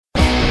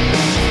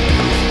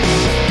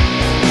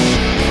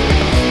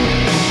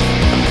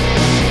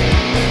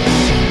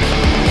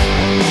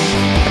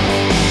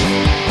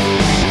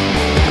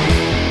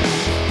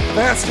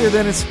Faster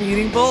than a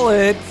speeding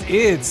bullet,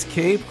 it's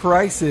Cape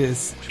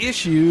Crisis,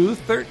 issue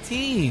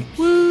 13.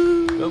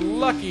 Woo! The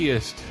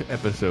luckiest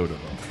episode of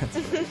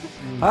them.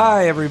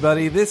 Hi,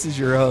 everybody. This is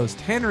your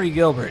host, Henry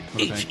Gilbert,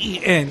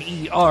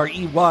 Henereyg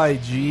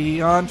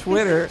on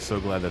Twitter. So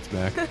glad that's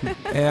back.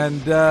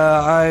 And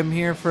I'm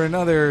here for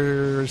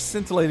another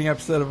scintillating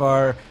episode of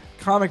our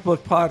comic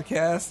book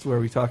podcast where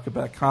we talk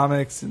about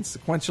comics and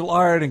sequential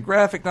art and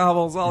graphic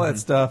novels, all that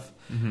stuff.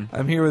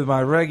 I'm here with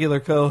my regular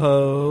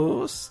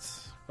co-host.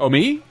 Oh,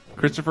 me?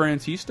 Christopher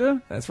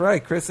Antista? That's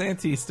right, Chris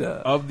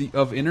Antista.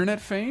 Of internet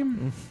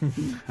fame?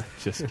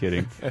 Just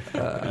kidding.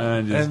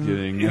 I'm just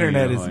kidding.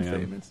 Internet isn't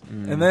famous.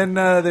 And then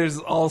there's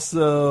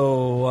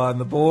also on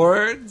the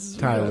boards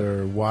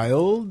Tyler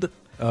Wilde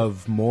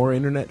of more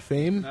internet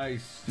fame.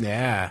 Nice.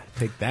 Yeah,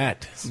 take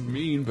that. It's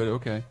mean, but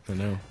okay. I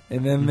know.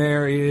 And then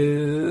there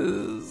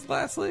is,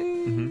 lastly,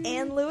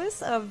 Ann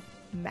Lewis of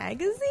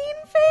magazine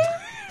fame?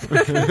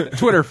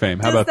 Twitter fame.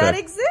 How about that?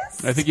 Does that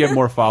exist? I think you have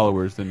more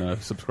followers than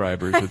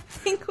subscribers.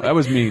 That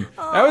was mean.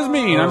 Aww. That was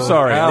mean. I'm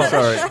sorry. I'm Ouch.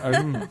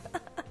 sorry.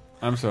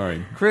 I'm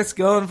sorry. Chris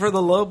going for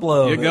the low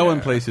blow. You're there.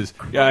 going places.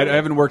 Yeah, I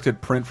haven't worked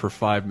at print for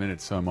 5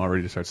 minutes, so I'm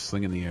already to start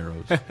slinging the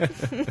arrows.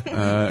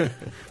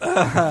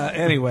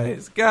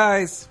 Anyways,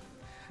 guys,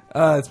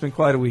 it's been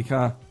quite a week,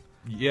 huh?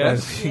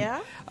 Yes.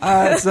 Yeah.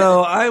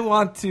 So I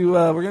want to,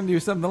 we're going to do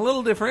something a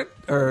little different,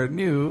 or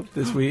new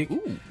this week.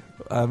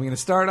 I'm going to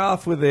start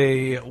off with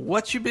a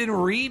What You Been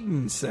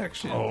Reading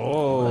section.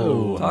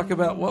 Oh. Talk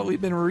about what we've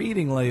been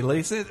reading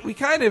lately. So we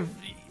kind of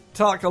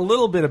talk a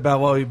little bit about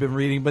what we've been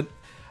reading, but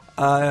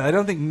I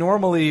don't think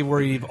normally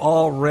we've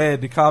all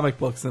read comic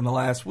books in the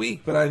last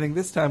week, but I think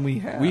this time we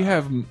have. We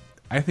have,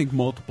 I think,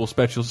 multiple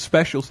special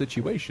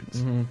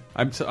situations.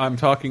 I'm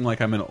talking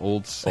like I'm an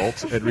old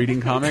salt at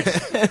reading comics.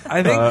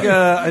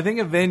 I think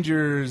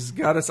Avengers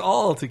got us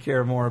all to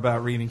care more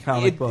about reading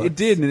comic books. It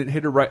did, and it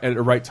hit at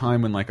a right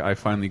time when I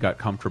finally got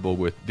comfortable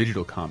with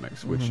digital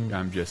comics, which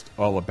I'm just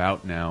all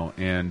about now.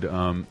 And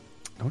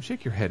don't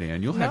shake your head,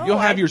 Ann. You'll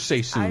have your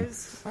say soon.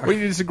 What are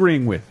you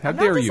disagreeing with? How I'm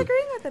dare not you?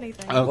 disagreeing with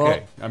anything.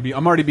 Okay,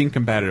 I'm already being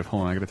combative.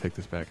 Hold on, I got to take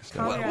this back a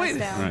step. Calm your Wait ass a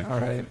down.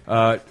 second. All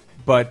right.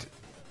 But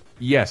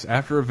yes,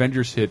 after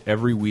Avengers hit,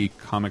 every week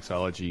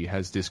Comixology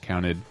has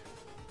discounted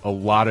a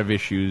lot of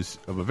issues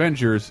of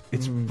Avengers.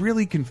 It's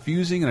really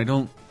confusing, and I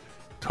don't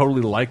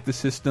totally like the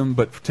system,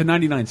 but to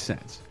 99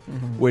 cents,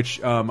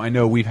 which I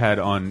know we've had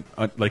on,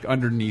 like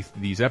underneath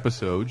these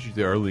episodes,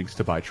 there are links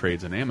to buy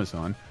trades on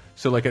Amazon.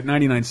 So like at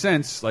 99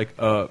 cents, like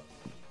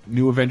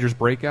New Avengers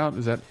Breakout,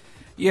 is that?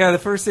 Yeah, the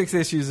first 6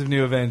 issues of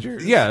New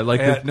Avengers. Yeah, like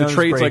the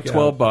trade's like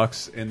Breakout.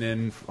 $12, and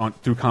then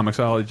through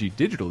Comixology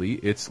digitally,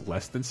 it's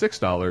less than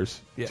 $6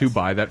 to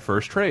buy that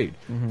first trade.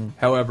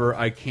 However,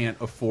 I can't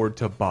afford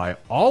to buy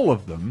all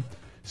of them,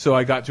 so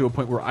I got to a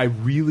point where I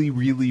really,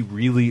 really,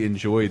 really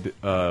enjoyed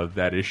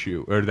that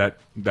issue or that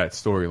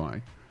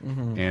storyline,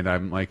 and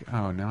I'm like,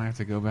 oh, now I have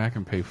to go back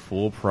and pay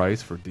full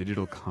price for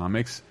digital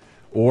comics,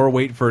 or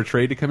wait for a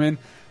trade to come in.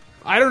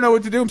 I don't know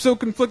what to do. I'm so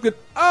conflicted.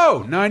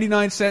 Oh,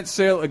 99-cent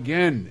sale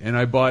again. And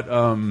I bought the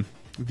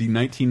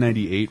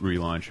 1998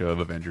 relaunch of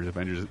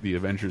the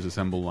Avengers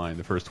Assemble line,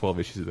 the first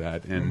 12 issues of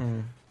that.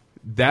 And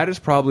that is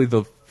probably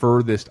the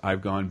furthest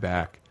I've gone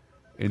back.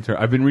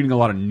 I've been reading a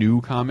lot of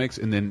new comics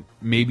and then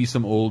maybe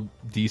some old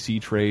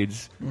DC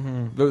trades.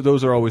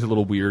 Those are always a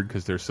little weird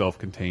because they're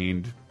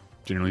self-contained,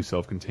 generally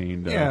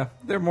self-contained. Yeah,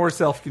 they're more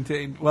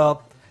self-contained.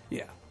 Well,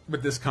 yeah.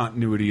 But this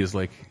continuity is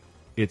like...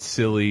 It's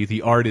silly.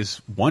 The art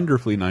is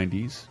wonderfully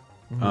 90s.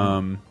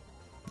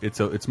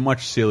 It's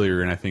much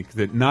sillier, and I think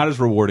that not as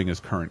rewarding as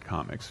current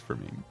comics for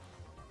me.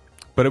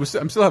 But I'm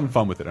still having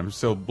fun with it. I'm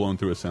still blown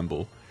through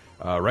Assemble.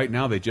 Right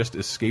now, they just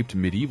escaped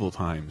medieval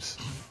times.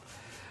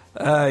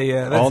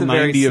 Yeah, that's all a 90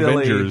 very silly,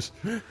 Avengers.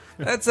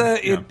 That's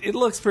it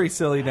looks pretty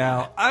silly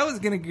now. I was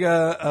gonna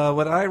go.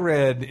 What I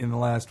read in the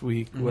last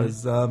week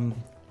was I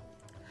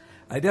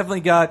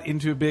definitely got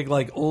into a big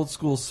old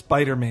school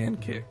Spider-Man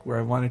kick where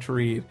I wanted to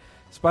read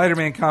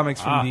Spider-Man comics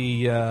from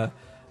the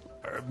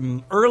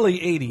early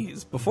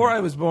 80s, before I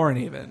was born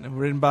even,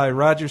 written by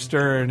Roger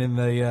Stern in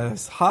the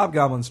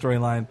Hobgoblin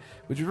storyline,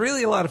 which was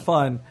really a lot of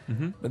fun.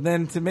 But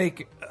then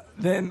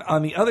then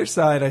on the other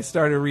side, I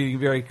started reading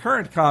very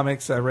current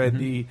comics. I read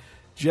the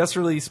just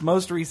released,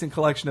 most recent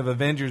collection of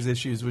Avengers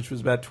issues, which was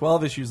about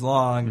 12 issues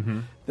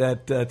long,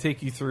 that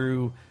take you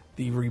through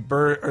the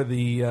rebirth or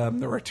the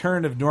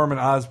return of Norman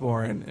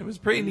Osborn. It was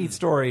a pretty neat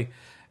story.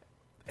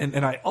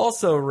 And I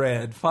also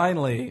read,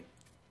 finally...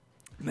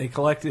 They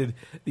collected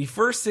the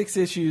first 6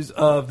 issues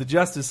of the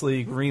Justice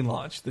League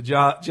relaunch, the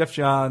Jeff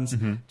Johns,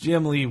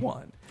 Jim Lee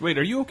one. Wait,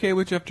 are you okay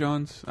with Jeff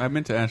Johns? I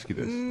meant to ask you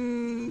this.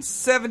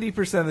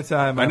 70% of the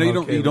time, I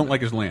know I'm you don't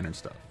like his Lantern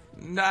stuff.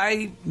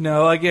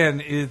 No,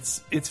 again,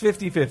 it's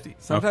 50-50.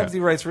 Sometimes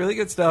he writes really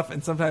good stuff,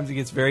 and sometimes he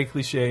gets very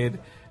cliched,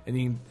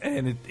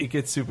 and it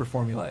gets super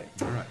formulaic.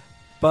 All right.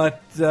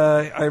 But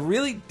I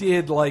really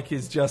did like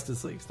his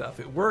Justice League stuff.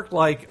 It worked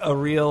like a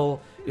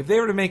real... If they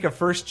were to make a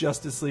first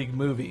Justice League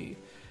movie...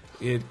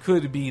 It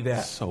could be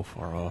that. So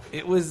far off.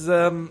 It was,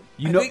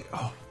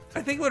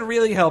 I think what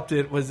really helped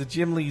it was that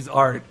Jim Lee's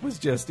art was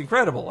just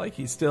incredible. Like,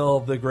 he's still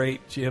the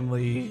great Jim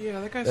Lee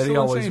that guy's he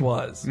so always insane.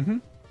 was.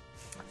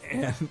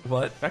 And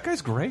what? That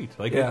guy's great.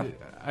 Like, Yeah.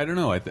 I don't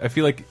know. I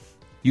feel like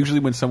usually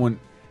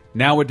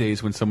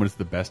nowadays when someone is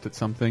the best at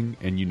something,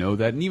 and you know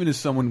that, and even as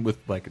someone with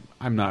like,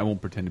 I won't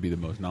pretend to be the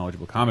most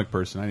knowledgeable comic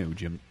person. I know who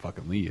Jim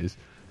fucking Lee is,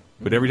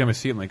 but every time I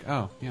see it, I'm like,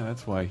 oh yeah,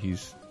 that's why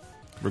he's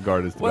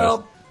regarded as the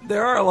best.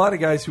 There are a lot of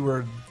guys who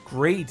were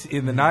great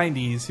in the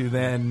 '90s who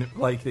then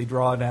like they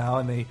draw now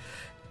and they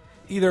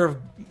either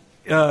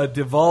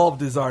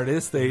devolved as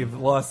artists, they've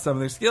lost some of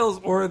their skills,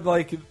 or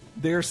like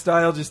their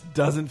style just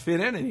doesn't fit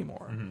in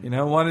anymore. You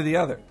know, one or the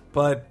other.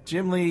 But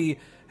Jim Lee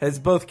has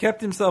both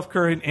kept himself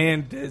current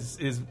and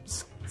his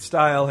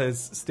style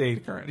has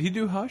stayed current. Did he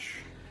do Hush?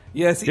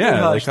 Yes, he did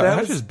Hush. Like,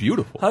 Hush is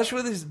beautiful. Hush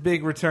was his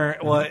big return.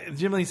 Well,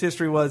 Jim Lee's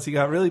history was he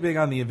got really big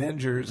on the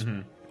Avengers,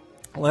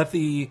 got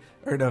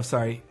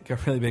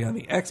really big on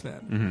the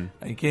X-Men.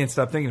 You can't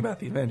stop thinking about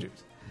the Avengers.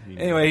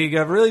 Anyway, he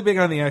got really big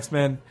on the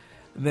X-Men,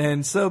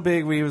 then so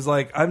big where he was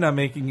like, I'm not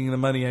making the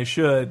money I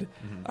should.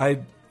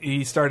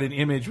 He started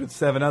Image with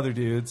 7 other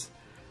dudes,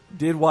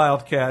 did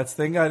Wildcats,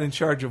 then got in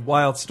charge of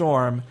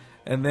Wildstorm,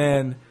 and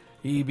then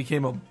he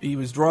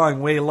was drawing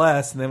way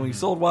less, and then when he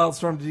sold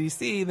Wildstorm to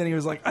DC, then he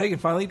was like, I can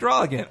finally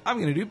draw again. I'm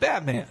going to do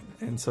Batman.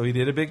 And so he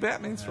did a big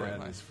Batman story.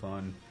 That is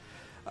fun.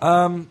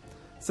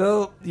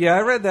 So, yeah,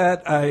 I read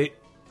that. I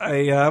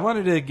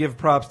wanted to give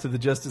props to the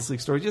Justice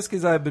League story just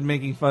because I've been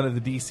making fun of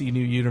the DC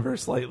New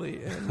Universe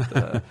lately.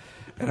 And,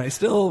 and I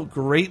still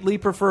greatly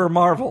prefer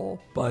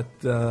Marvel, but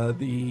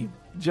the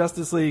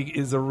Justice League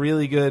is a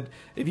really good.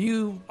 If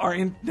you are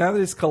in now that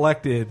it's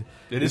collected,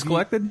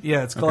 collected.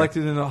 Yeah, it's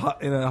collected in a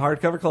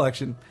hardcover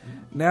collection.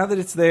 Now that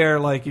it's there,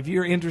 like if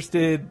you're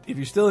still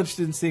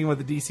interested in seeing what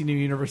the DC New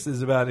Universe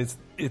is about,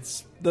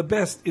 it's the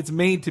best. It's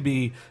made to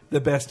be the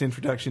best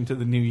introduction to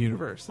the new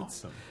universe.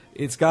 Awesome.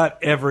 It's got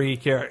every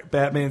character: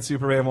 Batman,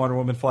 Superman, Wonder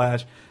Woman,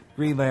 Flash,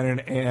 Green Lantern,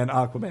 and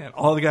Aquaman.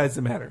 All the guys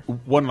that matter.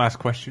 One last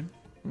question: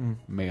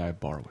 may I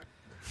borrow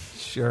it?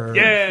 Sure.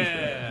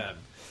 Yeah.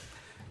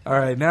 All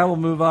right, now we'll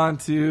move on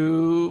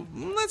to.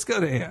 Let's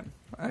go to Anne.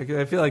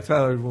 I feel like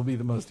Tyler will be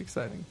the most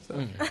exciting.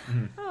 So.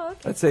 Oh, okay.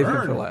 Let's save him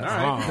for last.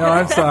 Right. No,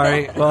 I'm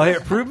sorry. Well, here,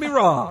 prove me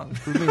wrong.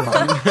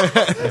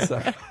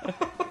 Sorry.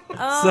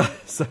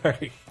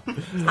 Sorry.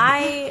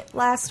 I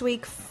last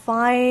week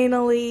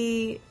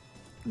finally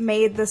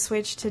made the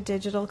switch to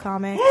digital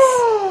comics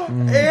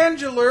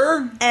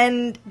Angela.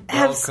 and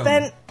have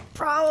spent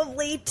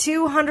probably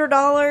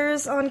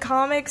 $200 on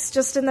comics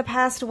just in the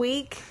past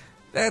week.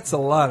 That's a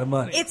lot of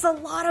money. It's a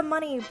lot of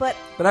money, but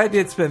I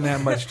did spend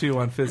that much, too,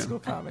 on physical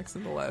comics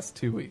in the last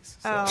 2 weeks.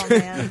 So. oh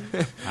man.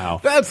 Wow.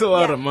 That's a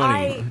lot Yeah, of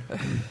money.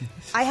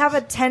 I have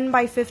a 10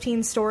 by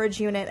 15 storage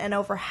unit, and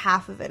over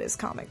half of it is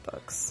comic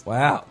books.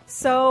 Wow.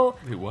 So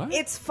Wait, what?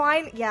 it's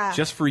fine. Yeah,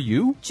 Just for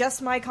you?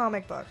 just my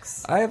comic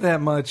books. I have that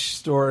much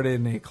stored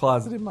in a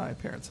closet in my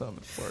parents' home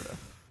in Florida.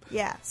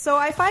 Yeah. So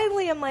I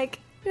finally am like,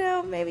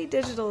 maybe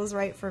digital is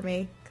right for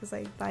me because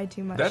I buy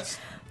too much.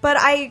 But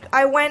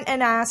I went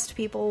and asked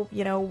people,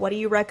 what do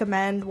you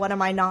recommend? What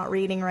am I not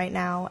reading right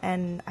now?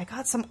 And I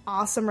got some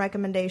awesome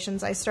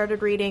recommendations. I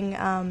started reading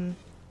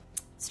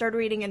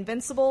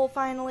Invincible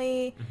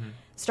finally.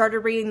 Started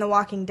reading The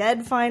Walking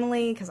Dead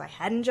finally because I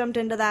hadn't jumped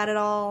into that at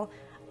all.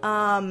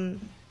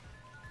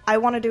 I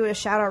want to do a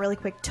shout out really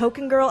quick.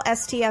 Token Girl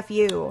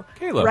STFU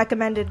Caleb.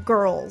 recommended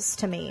Girls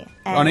to me.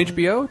 And On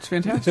HBO? It's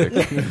fantastic.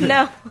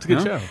 no. It's a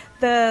good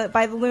show.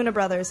 By the Luna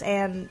Brothers,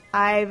 and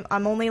I'm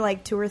only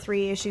like 2 or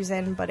 3 issues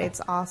in, but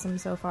it's awesome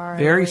so far. I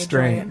Very really enjoy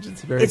strange. it.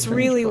 It's a very It's strange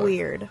really book.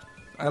 weird.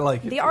 I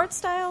like it. The art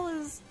style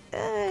is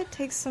it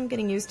takes some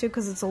getting used to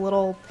because it's a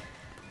little.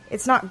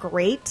 It's not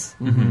great,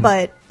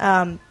 but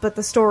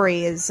the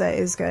story is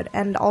good,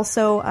 and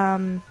also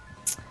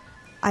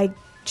I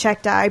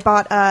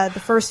bought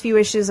the first few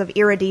issues of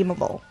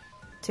Irredeemable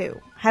too.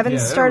 Haven't Yeah,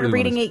 I started really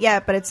reading wanna- it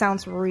yet, but it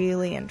sounds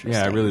really interesting.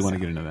 Yeah, I really want to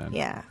get into that.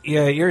 Yeah.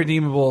 Yeah,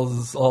 Irredeemable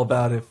is all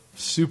about if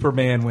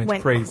Superman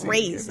went crazy.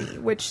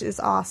 Which is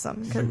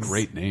awesome. 'cause-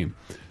 Great name.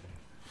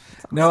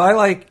 No, I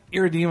like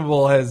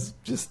Irredeemable has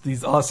just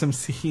these awesome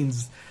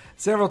scenes.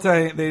 Several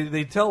times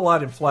they tell a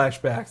lot in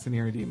flashbacks in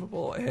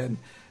Irredeemable, and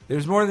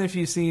there's more than a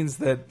few scenes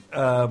that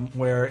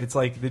where it's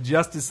like the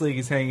Justice League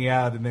is hanging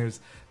out, and there's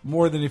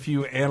more than a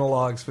few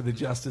analogs for the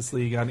Justice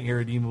League on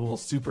Irredeemable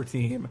Super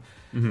Team,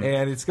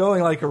 and it's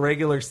going like a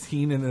regular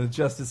scene in the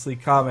Justice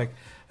League comic,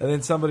 and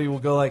then somebody will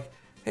go like,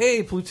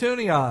 "Hey,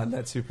 Plutonian,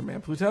 that's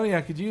Superman.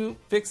 Plutonian, could you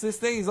fix this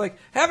thing?" He's like,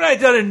 "Haven't I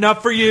done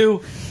enough for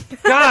you?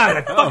 God,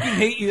 I fucking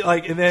hate you!"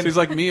 Like, and then She's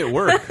like me at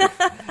work.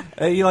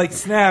 he like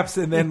snaps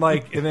and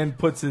then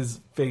puts his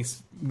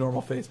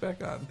normal face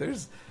back on.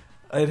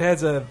 It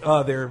has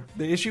the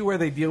issue where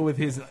they deal with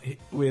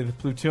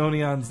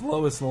Plutonian's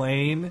Lois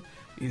Lane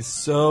is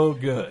so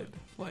good.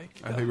 Like,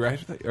 I thought you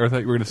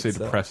were going to say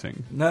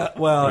depressing. no,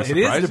 well, Was it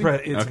is surprising?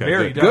 depressing. It's Okay,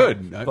 very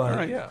good. dark, All but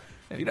right. yeah.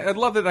 I'd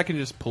love that I can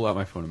just pull out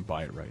my phone and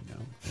buy it right now.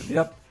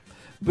 Yep.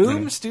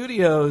 Boom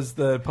Studios,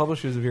 the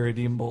publishers of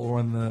Irredeemable, were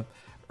one of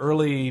the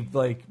early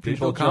like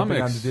people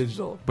jumping onto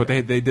digital. But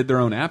they did their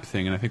own app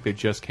thing, and I think they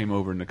just came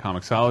over into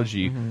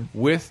Comixology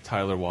with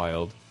Tyler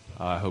Wilde.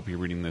 I hope you're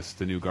reading this,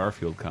 the new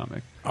Garfield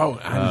comic. Oh,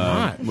 I'm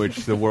not.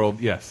 Which the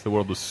world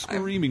was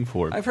screaming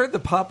for. I've heard the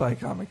Popeye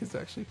comic is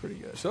actually pretty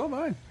good. So have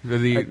I.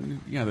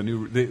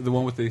 The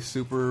one with the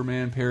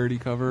Superman parody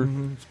cover.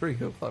 It's pretty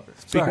cool, clever.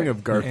 Speaking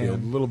of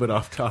Garfield, a little bit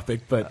off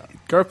topic, but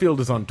Garfield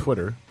is on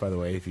Twitter, by the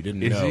way, if you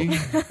didn't know. He?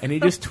 And he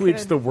just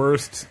tweets the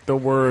worst,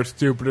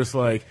 stupidest,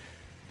 like,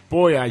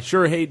 boy, I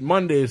sure hate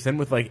Mondays, and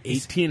with like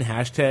 18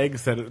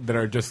 hashtags that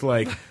are just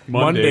like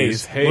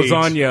Mondays,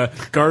 lasagna,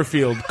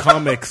 Garfield,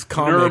 comic.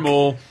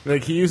 Normal.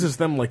 Like he uses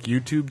them like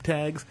YouTube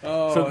tags.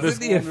 Oh, so is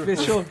it the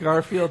official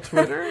Garfield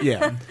Twitter?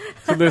 Yeah.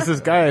 So there's this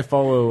guy I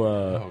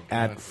follow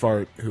at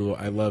Fart who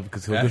I love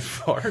because he'll just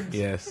Fart.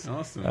 Yes.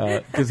 Awesome.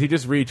 Because he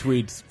just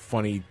retweets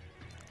funny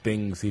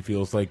things he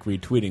feels like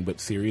retweeting,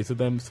 but serious of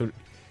them. So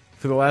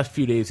for the last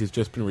few days, he's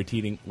just been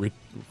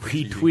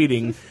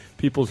retweeting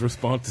people's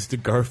responses to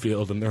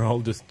Garfield, and they're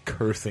all just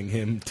cursing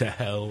him to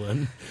hell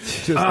and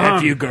just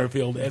F you,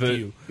 Garfield, F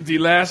you. The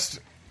last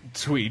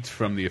tweet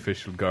from the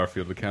official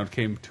Garfield account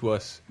came to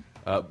us,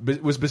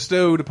 was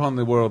bestowed upon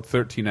the world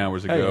 13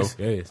 hours ago.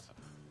 Yes.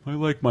 I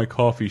like my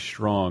coffee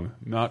strong,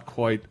 not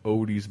quite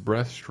Odie's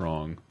breath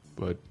strong,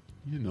 but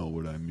you know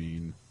what I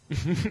mean.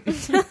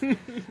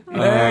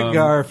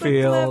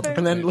 Garfield.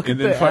 And then look at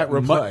the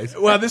replies.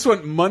 Well, this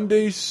one,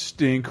 Mondays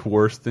stink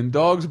worse than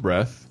dog's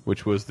breath,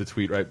 which was the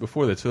tweet right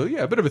before that. So,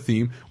 yeah, a bit of a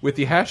theme with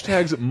the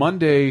hashtags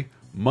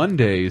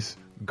Mondays,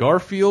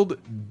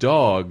 Garfield,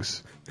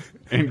 dogs,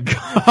 and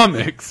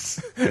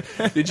comics.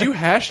 Did you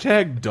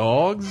hashtag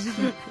dogs?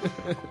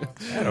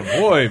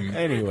 Attaboy.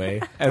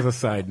 Anyway, as a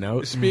side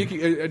note.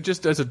 Speaking,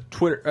 just as a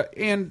Twitter,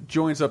 Ann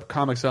joins up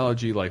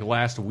Comixology like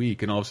last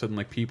week, and all of a sudden,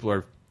 like, people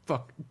are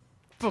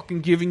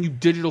fucking giving you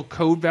digital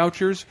code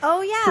vouchers.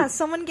 Oh yeah,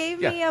 someone gave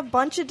me a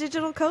bunch of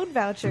digital code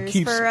vouchers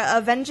for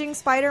Avenging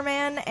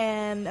Spider-Man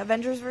and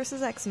Avengers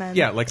vs. X-Men.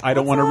 Yeah, like I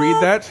don't want to read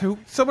that.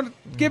 Someone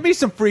give me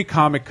some free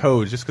comic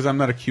codes just because I'm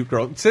not a cute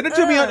girl. Send it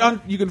to me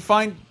on you can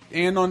find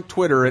Ann on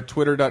Twitter at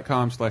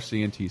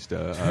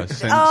twitter.com/CNTista.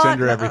 Send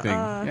her everything.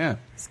 Yeah.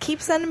 Just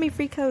keep sending me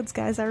free codes,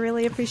 guys. I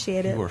really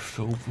appreciate it. You are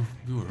so.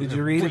 Did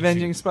you read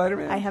Avenging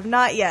Spider-Man? I have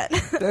not yet.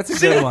 That's a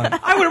good one.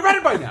 I would have read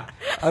it by now.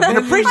 I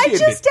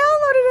just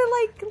downloaded it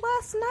like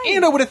last night.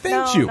 And I would have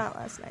thanked you. Not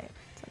last night.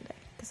 Sunday,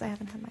 because I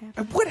haven't had my app.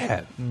 I would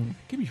have.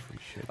 Give me free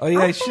shit. Oh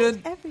yeah,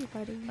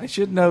 Everybody. I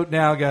should note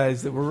now,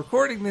 guys, that we're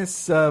recording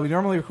this. We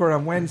normally record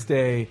on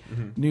Wednesday,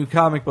 New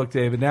Comic Book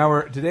Day, but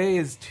now today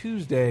is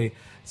Tuesday.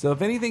 So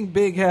if anything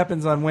big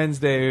happens on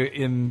Wednesday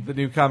in the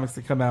new comics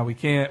that come out,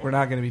 we're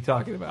not going to be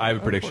talking about it. I have a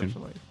prediction.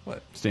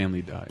 What? Stan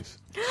Lee dies.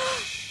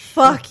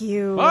 Fuck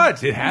you.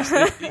 What? It has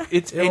to.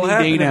 It's any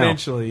day now.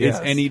 Eventually, yes.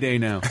 It's any day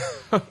now.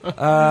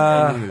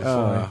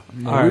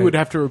 We would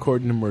have to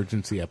record an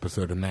emergency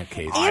episode in that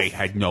case. I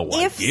had no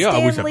idea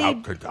I was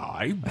about to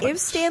die. If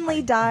Stan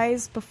Lee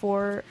dies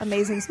before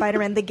Amazing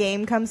Spider-Man the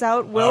game comes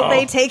out, will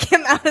they take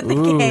him out of the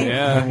game?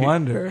 Yeah, I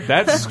wonder.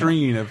 That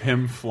screen of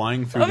him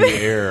flying through the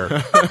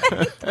air.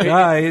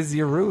 Guys,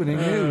 you're ruining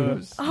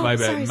news. My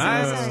bad.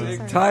 Sorry.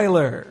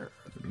 Tyler,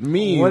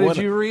 Me. what did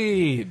you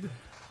read?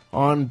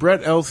 On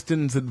Brett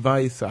Elston's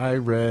advice, I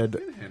read,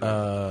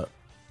 and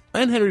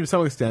Henry to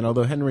some extent,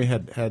 although Henry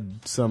had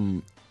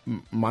some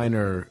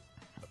minor,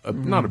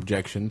 not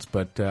objections,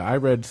 but I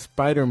read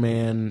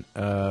Spider-Man,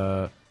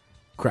 Brand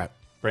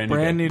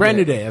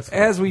new day. That's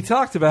as we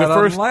talked about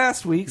on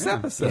last week's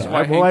episode. That's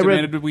why Hank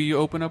demanded we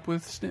open up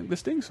with the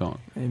Sting song.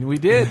 And we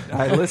did.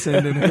 I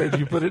listened and heard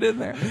you put it in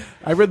there.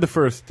 I read the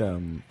first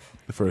issue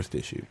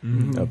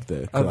of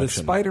the collection. Of the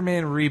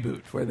Spider-Man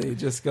reboot, where they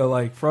just go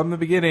like, from the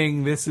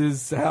beginning, this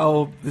is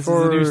the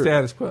new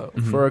status quo.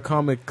 For a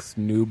comics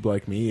noob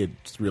like me,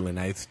 it's really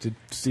nice to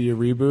see a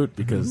reboot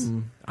because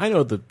I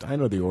know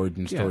the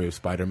origin story of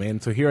Spider-Man.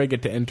 So here I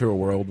get to enter a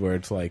world where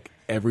it's like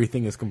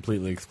everything is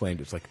completely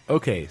explained. It's like,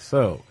 okay,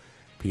 so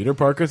Peter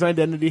Parker's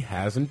identity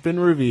hasn't been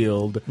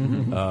revealed.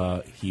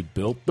 He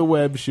built the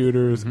web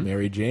shooters.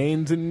 Mary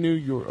Jane's in New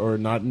York, or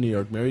not in New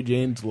York. Mary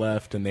Jane's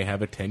left, and they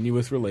have a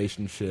tenuous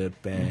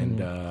relationship,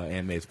 and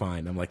Aunt May's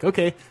fine. I'm like,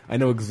 okay, I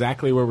know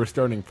exactly where we're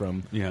starting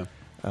from. Yeah,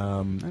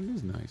 that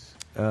is nice.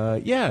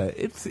 Yeah,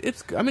 it's.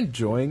 I'm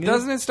enjoying it.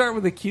 Doesn't it start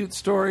with a cute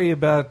story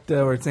about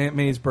where it's Aunt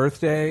May's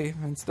birthday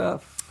and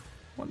stuff?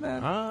 Wasn't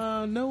that?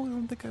 No, I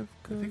don't think I've.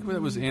 I think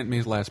that was Aunt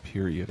May's last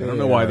period. I don't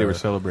know why they were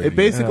celebrating.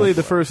 Basically,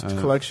 the first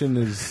collection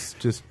is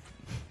just.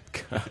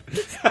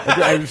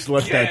 I just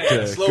let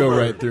that go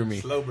right through me.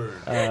 Slow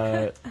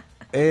burn.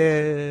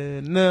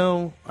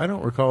 No, I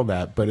don't recall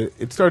that. But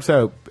it starts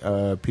out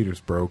Peter's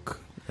broke,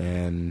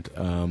 and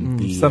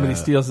somebody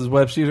steals his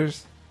web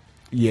shooters.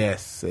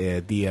 Yes,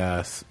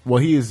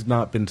 well, he has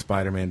not been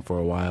Spider-Man for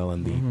a while,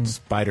 and the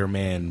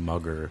Spider-Man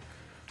mugger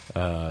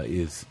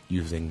is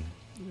using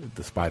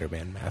the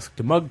Spider-Man mask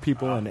to mug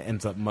people, and it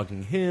ends up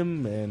mugging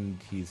him, and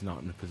he's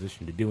not in a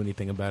position to do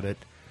anything about it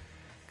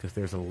because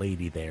there's a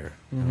lady there.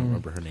 I don't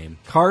remember her name.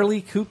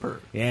 Carly Cooper.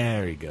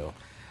 Yeah, there you go.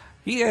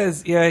 He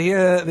has,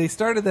 yeah. They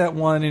started that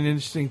one in an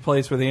interesting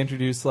place where they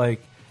introduced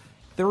like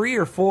 3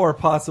 or 4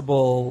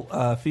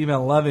 possible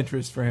female love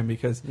interests for him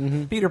because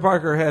Peter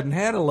Parker hadn't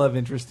had a love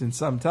interest in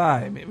some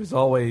time. It was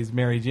always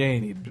Mary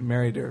Jane. He'd been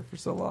married to her for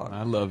so long.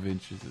 My love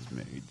interest is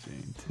Mary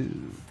Jane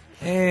too.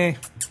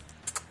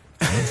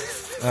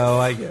 Oh,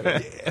 I get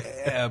it.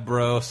 Yeah,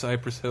 bro,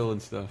 Cypress Hill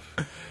and stuff.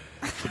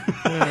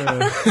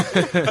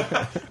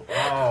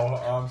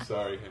 Oh, I'm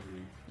sorry, Henry.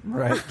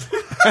 Right.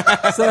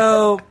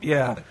 So,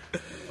 yeah.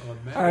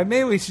 All right,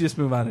 maybe we should just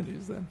move on to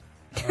news then.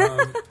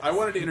 I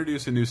wanted to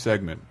introduce a new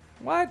segment.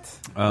 What?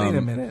 Wait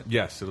a minute.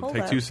 Yes, it'll Hold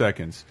take up. 2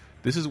 seconds.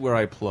 This is where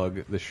I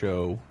plug the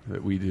show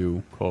that we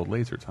do called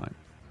Laser Time.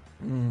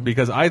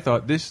 Because I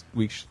thought this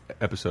week's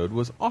episode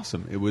was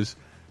awesome. It was,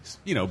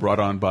 brought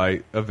on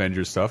by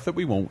Avengers stuff that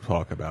we won't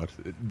talk about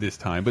this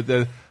time, but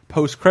the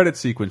post-credit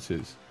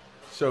sequences.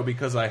 So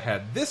because I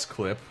had this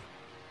clip,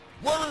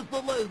 What is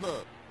the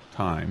laser?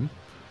 time,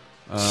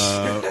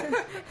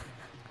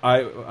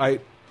 I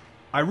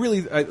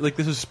really like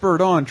this is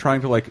spurred on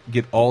trying to like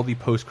get all the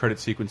post-credit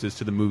sequences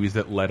to the movies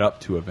that led up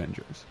to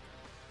Avengers.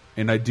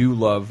 And I do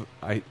love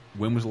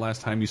when was the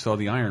last time you saw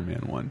the Iron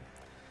Man one?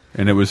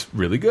 And it was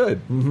really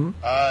good.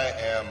 I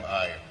am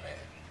Iron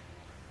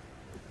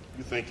Man.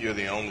 You think you're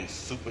the only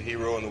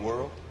superhero in the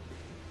world?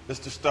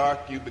 Mr.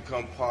 Stark, you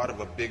become part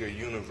of a bigger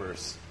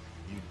universe.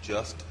 You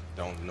just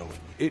don't know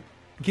it. It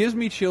gives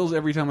me chills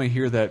every time I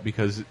hear that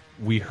because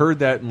we heard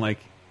that and like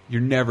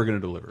you're never going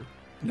to deliver.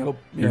 Nope.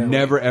 You're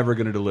never ever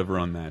going to deliver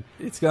on that.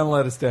 It's going to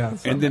let us down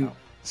somehow. And then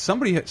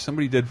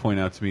somebody did point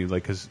out to me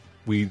like because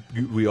we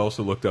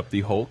also looked up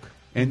the Hulk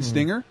and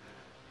Stinger.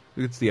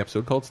 It's the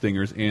episode called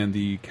Stingers and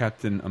the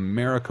Captain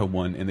America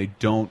one, and they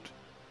don't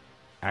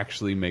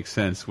actually make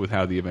sense with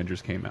how the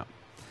Avengers came out.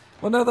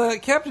 Well, no, the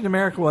Captain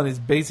America one is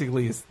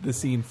basically the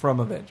scene from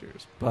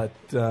Avengers, but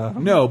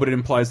No, but it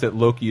implies that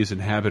Loki is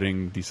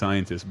inhabiting the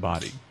scientist's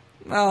body.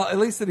 well, at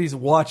least that he's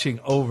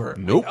watching over.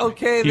 Nope. Like,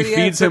 okay, He that he feeds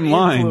had some him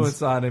lines.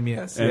 influence on him.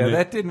 Yes, And yeah, then-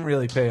 that didn't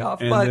really pay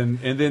off. And But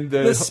then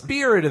the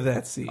spirit of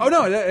that scene. Oh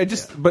no,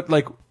 but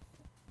like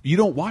you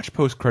don't watch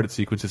post credit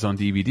sequences on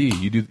DVD.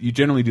 You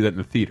generally do that in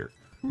the theater.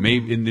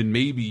 Maybe and then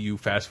maybe you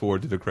fast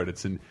forward to the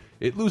credits and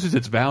it loses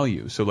its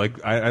value. So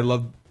like I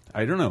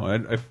don't know.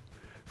 I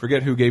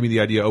forget who gave me the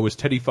idea. Oh, it was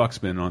Teddy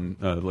Fuxman on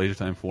Laser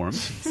Time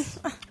forums.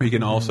 He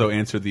can also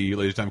answer the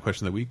Laser Time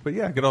question of the week. But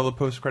yeah, get all the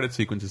post credit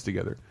sequences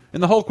together.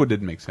 And the Hulk one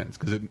didn't make sense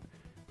because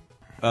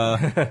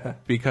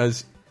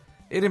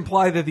It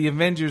implied that the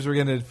Avengers were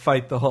going to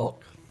fight the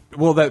Hulk.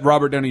 well, that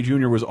Robert Downey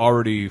Jr. was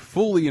already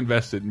fully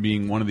invested in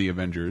being one of the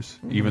Avengers,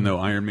 even though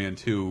Iron Man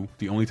 2,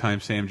 the only time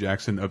Sam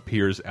Jackson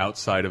appears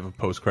outside of a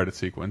post-credit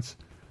sequence,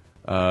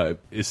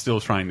 is still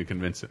trying to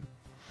convince him.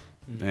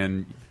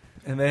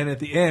 And then at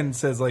the end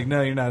says, like,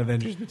 no, you're not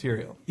Avengers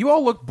material. you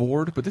all look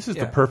bored, but this is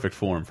Yeah. the perfect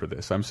forum for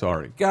this. I'm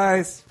sorry.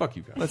 Guys, Fuck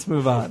you guys. let's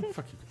move on.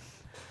 Fuck you guys.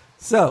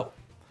 So,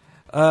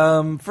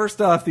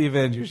 first off, the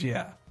Avengers,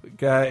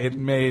 it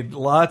made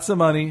lots of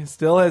money,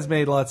 still has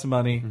made lots of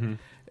money.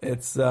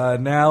 It's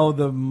now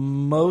the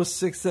most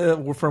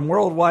from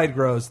worldwide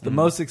gross, the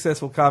most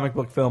successful comic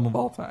book film of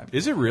all time.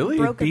 Is it really?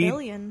 Broke a beat-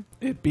 billion.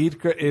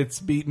 It's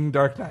beaten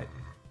Dark Knight.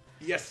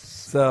 Yes.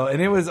 So,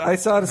 and I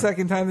saw it a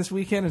second time this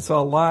weekend and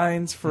saw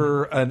lines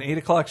for an 8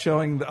 o'clock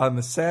showing on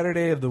the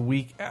Saturday of the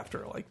week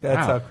after. Like,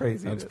 that's Wow. how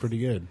crazy That's it is. pretty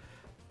good.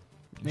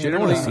 I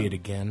Generally, want to see it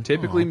again.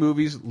 typically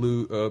movies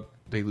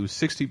they lose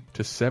 60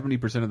 to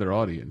 70% of their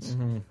audience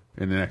in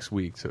the next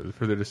week. So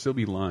for there to still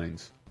be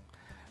lines.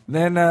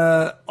 Then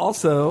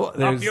also,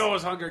 there's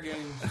yours, Hunger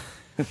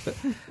Games.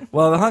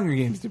 well, the Hunger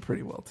Games did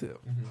pretty well too.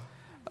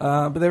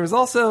 But there was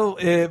also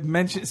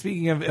mentioned.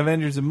 Speaking of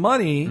Avengers and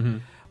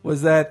money,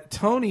 was that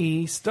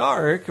Tony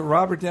Stark,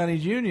 Robert Downey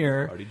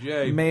Jr.,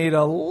 RDJ. made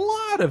a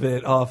lot of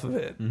it off of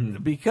it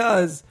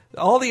because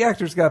all the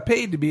actors got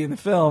paid to be in the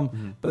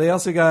film, but they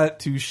also got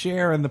to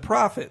share in the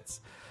profits.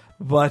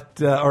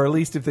 But or at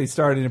least if they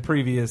starred in a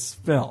previous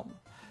film.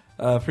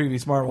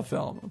 Previous Marvel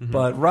film.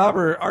 But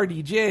Robert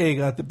RDJ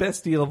got the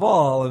best deal of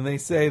all, and they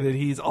say that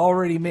he's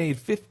already made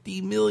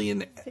 $50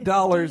 million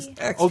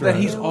extra. Oh, that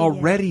he's Million.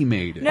 already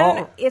made it.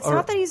 No, it's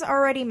not that he's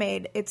already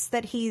made. It's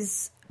that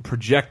he's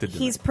Projected.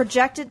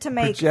 projected to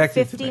make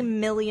Projected to $50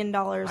 million I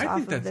off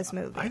think of that's this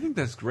movie. I think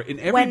that's great.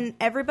 And when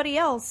everybody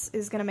else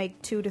is going to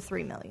make $2 to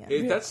 $3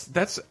 million.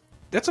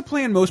 That's a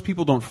plan most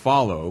people don't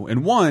follow.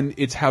 And one,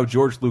 it's how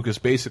George Lucas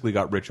basically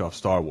got rich off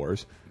Star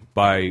Wars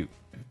by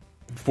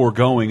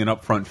foregoing an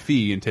upfront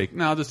fee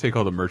and I'll just take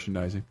all the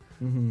merchandising.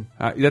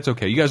 That's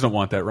okay. You guys don't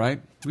want that,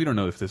 right? We don't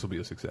know if this will be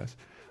a success.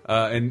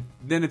 And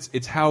then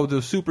it's how the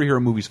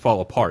superhero movies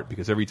fall apart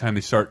because every time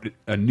they start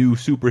a new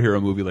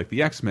superhero movie like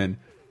the X-Men,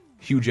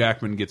 Hugh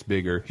Jackman gets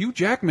bigger. Hugh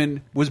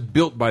Jackman was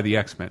built by the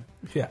X-Men.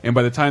 Yeah. And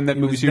by the time that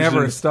movie was series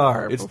never is- a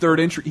star It's before. third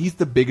entry. He's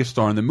the biggest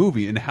star in the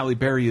movie, and Halle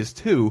Berry is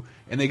too.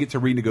 And they get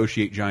to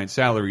renegotiate giant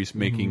salaries,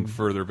 making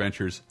further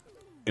ventures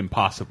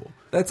impossible.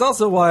 That's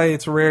also why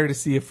it's rare to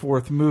see a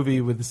fourth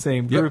movie with the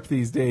same group Yep.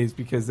 these days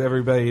because they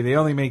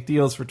only make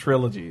deals for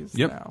trilogies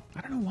now.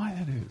 I don't know why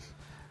that is.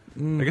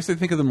 I guess they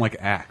think of them like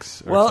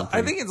acts. Or Well, something.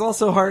 I think it's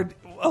also hard,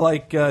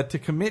 to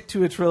commit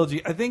to a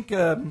trilogy. I think,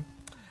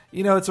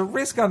 it's a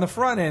risk on the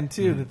front end,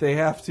 too, that they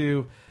have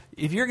to...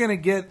 If you're going to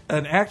get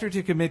an actor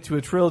to commit to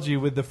a trilogy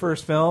with the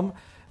first film,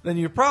 then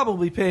you're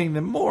probably paying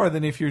them more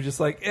than if you're just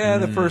like,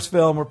 the first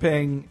film we're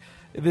paying...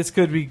 This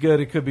could be good,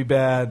 it could be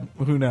bad,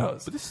 who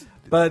knows?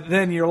 But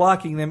then you're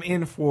locking them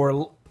in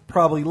for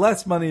probably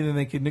less money than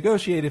they could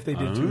negotiate if they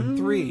did 2 and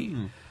 3.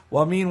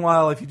 Well,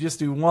 meanwhile, if you just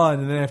do 1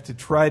 and then have to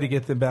try to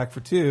get them back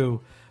for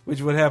 2, which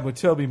would happen with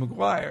Tobey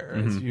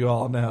Maguire, as you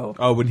all know.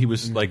 Oh, when he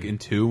was like in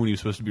 2, when he was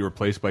supposed to be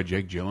replaced by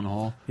Jake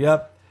Gyllenhaal?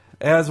 Yep.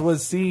 As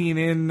was seen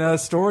in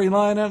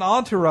storyline and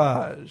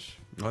Entourage.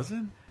 Was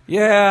it?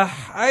 Yeah,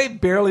 I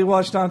barely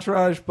watched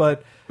Entourage,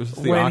 but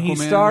when he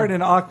Aquaman? starred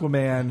in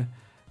Aquaman,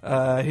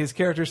 his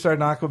character starred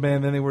in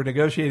Aquaman, then they were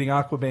negotiating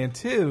Aquaman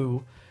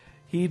 2.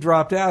 He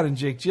dropped out, and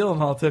Jake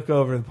Gyllenhaal took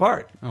over the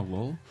part. Oh,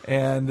 lol.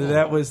 And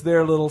that was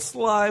their little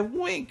sly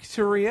wink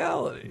to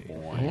reality,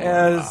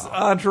 as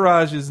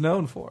Entourage is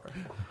known for.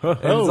 And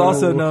it's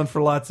also known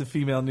for lots of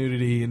female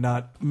nudity and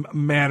not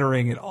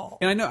mattering at all.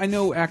 And I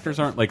know actors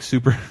aren't like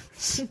super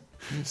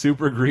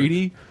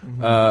greedy.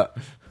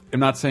 I'm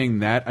not saying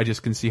that. I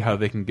just can see how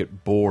they can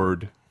get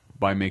bored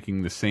by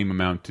making the same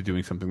amount to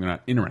doing something they're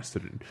not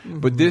interested in.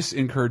 But this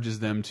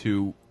encourages them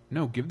to,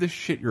 no, give this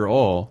shit your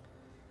all.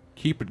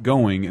 Keep it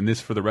going, and this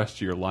for the rest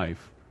of your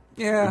life.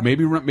 Yeah.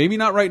 Maybe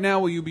not right now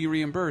will you be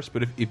reimbursed,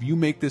 but if you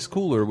make this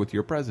cooler with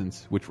your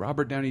presence, which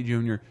Robert Downey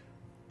Jr.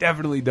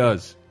 definitely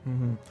does.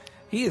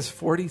 He is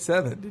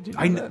 47. Did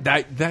you know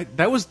that?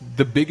 That was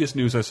the biggest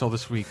news I saw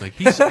this week. Like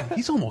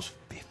he's almost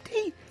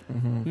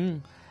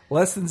 50.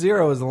 Less than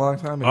 0 is a long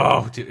time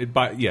ago. Oh, dude,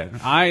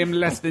 I am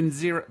less than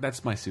 0.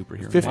 That's my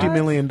superhero. $50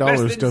 million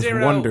does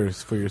 0.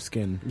 wonders for your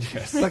skin.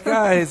 Yes. But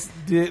guys,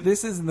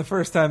 this isn't the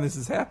first time this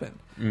has happened.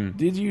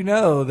 Did you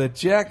know that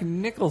Jack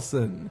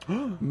Nicholson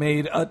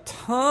made a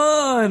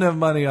ton of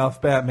money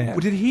off Batman?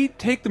 Well, did he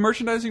take the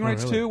merchandising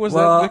rights too? Was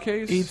Well, that the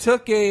case? he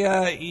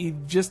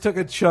just took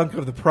a chunk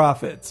of the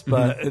profits,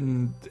 but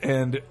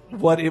and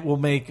what it will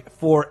make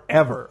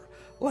forever,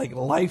 like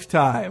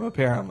lifetime,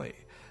 apparently.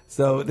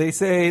 So they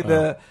say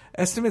the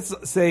estimates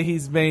say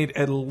he's made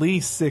at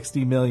least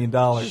 $60 million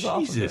off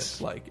of it,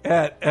 like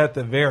at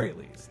the very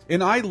least.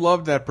 And I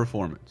loved that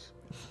performance,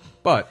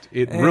 but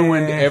it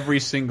ruined every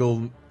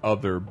single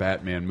other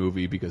Batman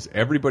movie because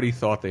everybody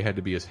thought they had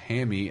to be as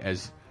hammy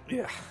as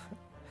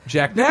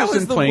Jack That was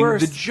Nicholson the playing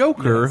worst. the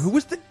Joker, Yes. who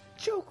was the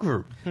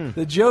Joker.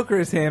 The Joker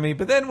is hammy,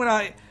 but then when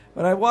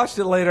I watched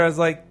it later, I was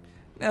like,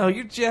 no,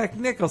 you're Jack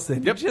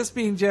Nicholson. You're just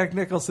being Jack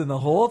Nicholson the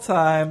whole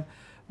time.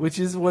 Which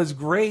was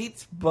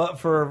great, but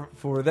for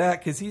that,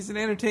 because he's an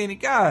entertaining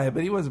guy,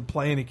 but he wasn't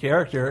playing a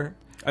character.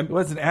 He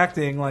wasn't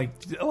acting like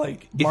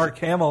Mark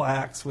Hamill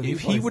acts when he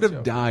plays If he would the have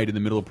Joker. died in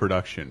the middle of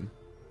production,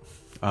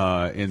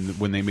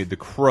 when they made The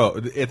Crow,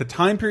 at the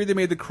time period they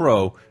made The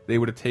Crow, they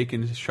would have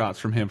taken shots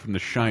from him from The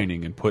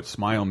Shining and put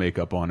smile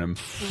makeup on him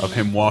of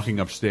him walking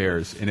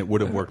upstairs, and it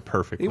would have worked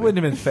perfectly. He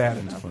wouldn't have been fat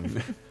enough.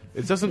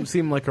 It doesn't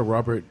seem like a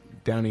Robert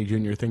Downey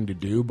Jr. thing to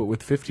do, but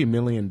with $50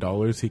 million,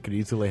 he could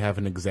easily have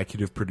an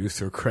executive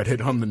producer credit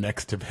on the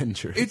next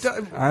Avengers.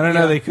 I don't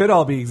know. They could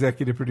all be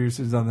executive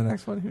producers on the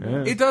next one. Who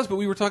knows? It does, but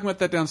we were talking about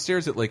that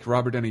downstairs. That like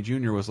Robert Downey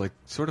Jr. was like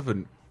sort of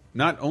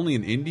not only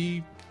an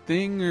indie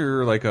thing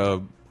or like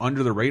a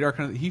under the radar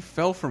kind of. He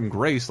fell from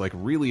grace like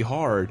really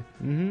hard,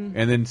 and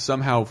then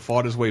somehow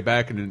fought his way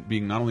back into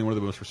being not only one of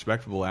the most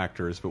respectable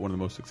actors, but one of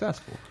the most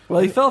successful.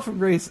 Well, he fell from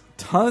grace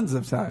tons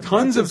of times.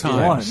 Tons not of just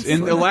times once.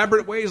 in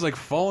elaborate ways, like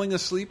falling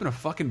asleep in a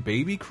fucking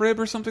baby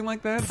crib or something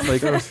like that. Like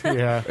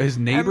his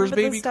neighbor's I remember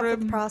baby the stuff crib.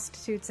 with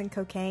prostitutes and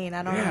cocaine.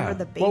 I don't Yeah. remember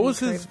the baby What was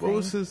crib his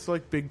thing.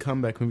 like big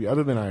comeback movie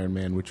other than Iron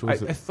Man? Which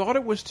was I thought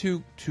it was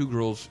two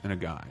girls and a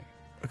guy.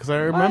 Because I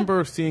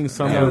remember seeing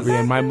some Yeah, movie, was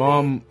and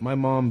that my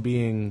mom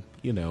being,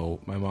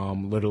 my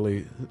mom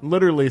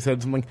literally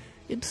said something like,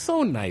 "It's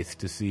so nice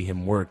to see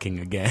him working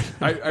again."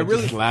 I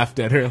really just laughed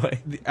at her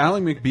like, Ally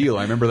McBeal.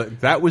 I remember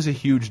that was a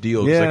huge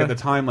deal. 'Cause, Yeah. like at the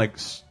time, like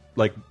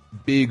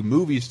big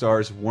movie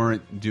stars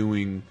weren't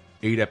doing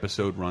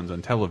 8-episode runs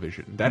on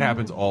television. That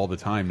happens all the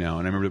time now,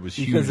 and I remember it was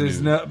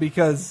huge.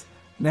 Because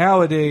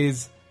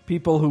nowadays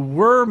people who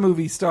were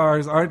movie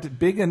stars aren't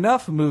big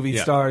enough movie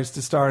stars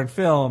to star in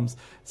films.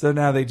 So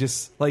now they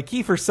just, like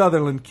Kiefer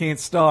Sutherland can't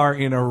star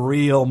in a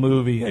real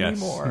movie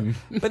anymore.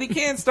 But he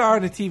can star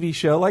in a TV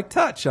show like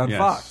Touch on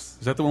Fox.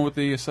 Is that the one with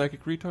the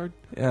psychic retard?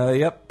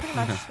 Yep.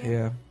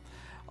 Yeah.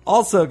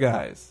 Also,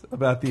 guys,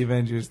 about the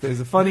Avengers, there's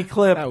a funny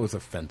clip. that was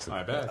offensive.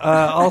 I bet.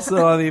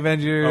 Also on the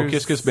Avengers. Oh,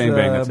 Kiss Kiss Bang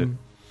Bang, that's it.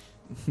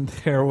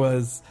 There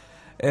was,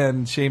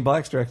 and Shane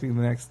Black's directing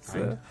the next.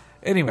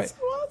 Anyway,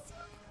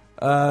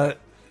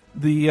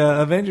 The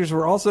Avengers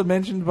were also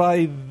mentioned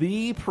by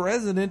the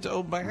President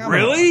Obama.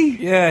 Really?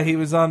 Yeah, he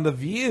was on The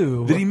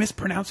View. Did he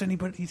mispronounce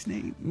anybody's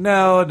name?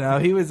 No.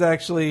 He was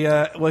actually...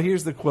 well,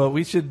 here's the quote.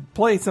 We should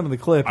play some of the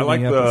clip. I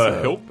like the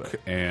episode, Hilk,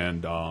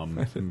 and I'm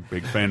a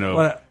big fan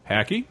of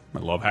Hacky. I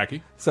love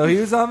Hacky. So he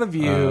was on The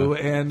View,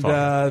 and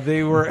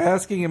they were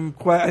asking him...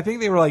 I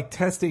think they were like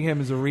testing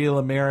him as a real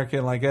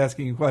American, like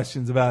asking him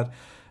questions about...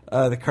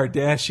 the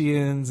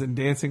Kardashians and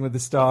Dancing with the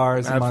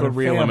Stars. That's and what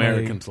real Family.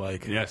 Americans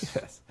like.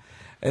 Yes.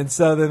 And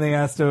so then they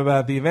asked him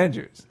about the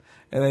Avengers.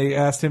 And they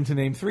asked him to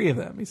name 3 of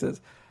them. He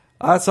says,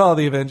 I saw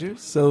the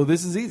Avengers, so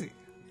this is easy.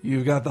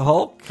 You've got the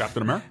Hulk.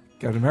 Captain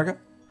America.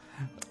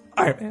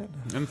 Iron Man.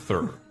 And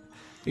Thor.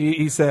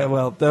 He said,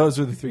 well, those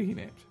are the 3 he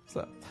named.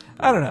 So,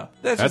 I don't know.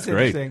 That's just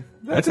great. interesting.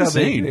 That's how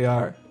insane. big they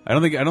are. I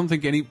don't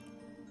think any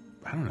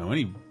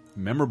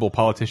memorable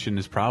politician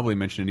has probably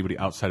mentioned anybody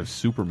outside of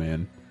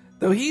Superman.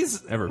 Though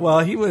he's... Ever. Well,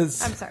 he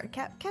was... I'm sorry,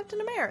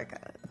 Captain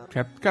America.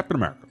 Captain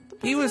America.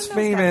 He was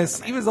famous.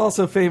 He was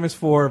also famous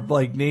for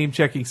like name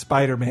checking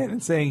Spider-Man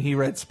and saying he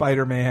read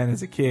Spider-Man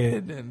as a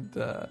kid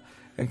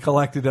and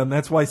collected them.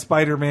 That's why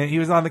Spider-Man. He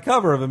was on the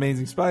cover of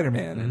Amazing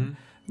Spider-Man and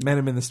met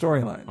him in the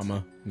storylines. I'm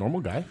a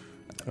normal guy.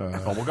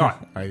 Normal guy.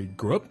 I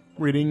grew up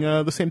reading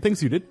the same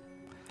things you did.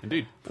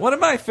 Indeed. One of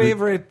my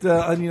favorite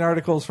Onion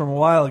articles from a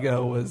while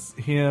ago was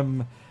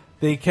him.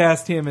 They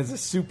cast him as a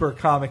super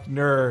comic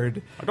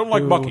nerd. I don't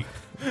like Bucky.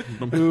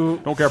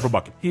 Don't care for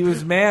Bucky. He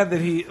was mad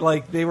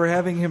that they were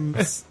having him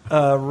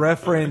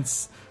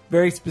reference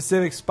very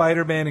specific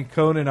Spider-Man and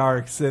Conan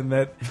arcs, and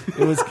that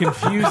it was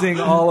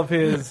confusing all of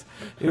his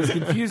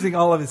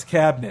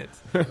cabinet.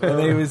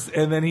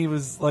 And then he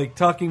was like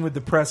talking with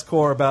the press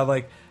corps about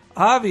like,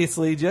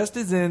 obviously, just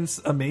as in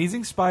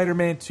Amazing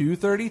Spider-Man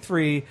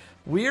 233,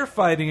 we are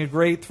fighting a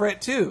great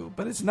threat too,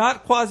 but it's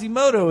not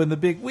Quasimodo in the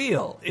big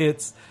wheel.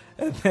 It's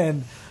and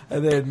then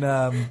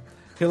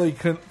Hillary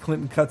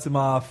Clinton cuts him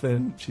off,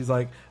 and she's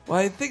like, "Well,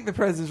 I think the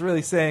president's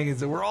really saying is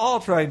that we're all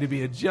trying to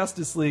be a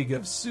Justice League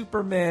of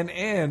Superman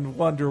and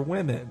Wonder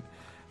Women."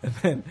 And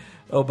then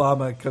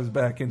Obama comes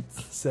back and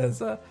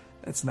says,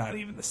 "That's not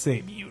even the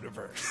same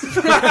universe."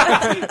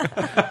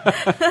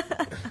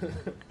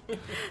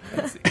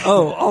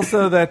 Oh,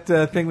 also that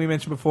thing we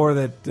mentioned before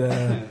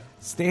that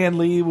Stan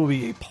Lee will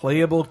be a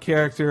playable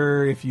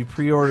character if you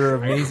pre-order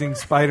Amazing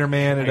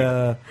Spider-Man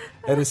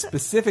at a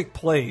specific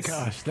place.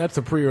 Gosh, that's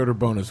a pre-order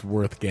bonus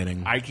worth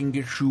getting. I can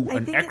get you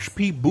an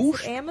XP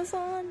boost. Is it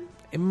Amazon?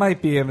 It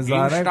might be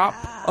Amazon. GameStop?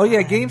 Oh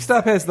yeah,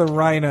 GameStop has the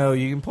Rhino.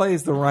 You can play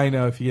as the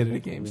Rhino if you get it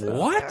at GameStop.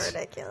 What? So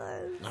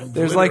ridiculous.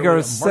 There's like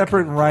a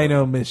separate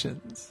Rhino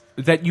missions.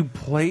 That you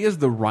play as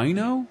the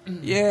Rhino?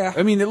 Yeah.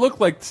 I mean, it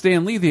looked like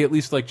Stan Lee. They at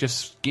least like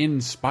just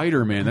skinned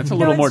Spider-Man. That's a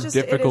little more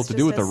difficult to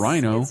do with the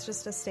Rhino. It's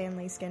just a Stan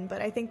Lee skin,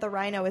 but I think the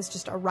Rhino is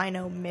just a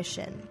Rhino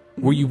mission.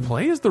 Will you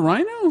play as the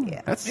Rhino?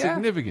 Yeah. That's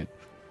significant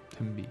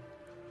to me.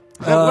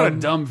 What a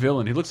dumb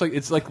villain. He looks like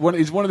he's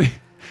one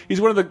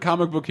of the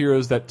comic book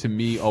heroes that to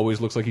me always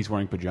looks like he's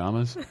wearing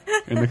pajamas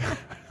in the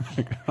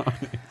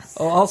comics.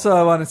 Oh, also,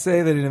 I want to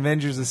say that in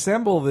Avengers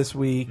Assemble this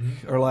week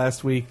or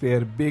last week, they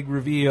had a big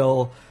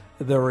reveal.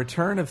 The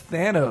return of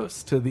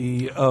Thanos to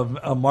the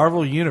a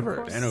Marvel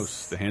universe.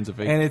 Thanos, the hands of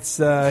fate. And it's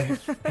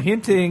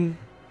hinting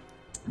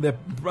that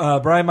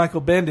Brian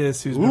Michael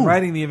Bendis, who's been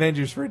writing the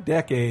Avengers for a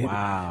decade,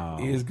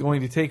 is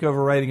going to take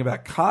over writing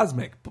about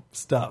cosmic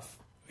stuff,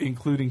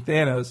 including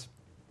Thanos,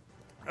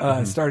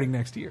 starting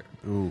next year.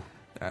 Ooh.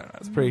 I don't know.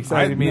 It's pretty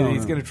exciting to me that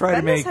he's going to try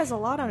to make... Bendis has a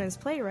lot on his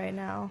plate right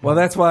now. Well,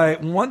 that's why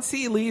once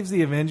he leaves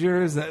the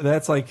Avengers,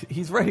 that's like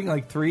he's writing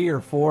like 3 or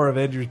 4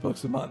 Avengers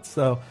books a month.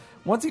 So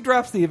once he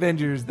drops the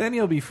Avengers, then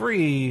he'll be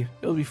free.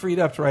 He'll be freed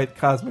up to write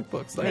cosmic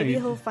books. Like Maybe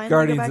he'll finally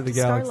Guardians go back of the to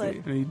Galaxy.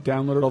 Scarlet. And he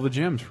downloaded all the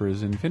gems for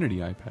his Infinity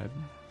iPad.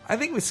 I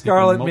think with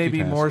Scarlet, multitask.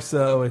 maybe more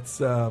so.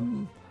 It's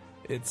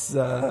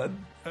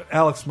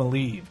Alex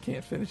Maleev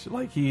can't finish it.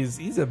 Like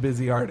he's a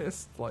busy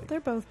artist. Like They're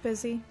both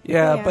busy.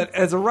 yeah, but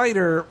as a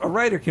writer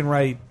can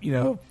write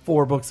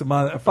 4 books a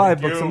month, or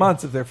 5 books a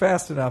month if they're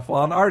fast enough.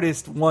 While an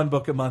artist, 1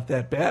 book a month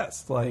at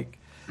best. Like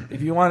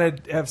if you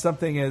want to have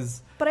something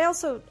as... But I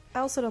also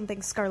don't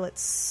think Scarlet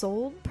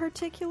sold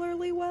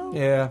particularly well.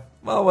 Yeah.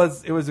 Well,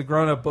 it was a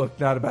grown-up book,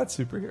 not about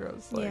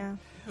superheroes. Like, Yeah.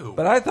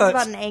 But I It's thought...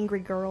 about an angry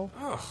girl.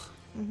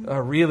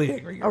 A really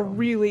angry girl. A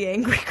really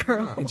angry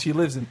girl. And she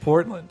lives in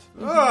Portland.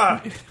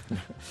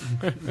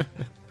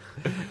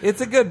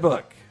 It's a good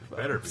book.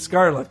 Better be.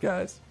 Scarlet,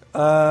 guys.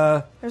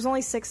 There's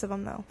only 6 of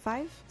them, though.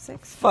 5?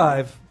 6?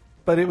 5.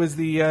 But it was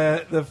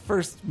the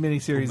first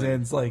miniseries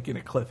ends like in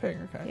a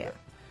cliffhanger, kind of. Yeah.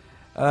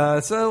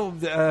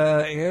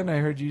 Anne, I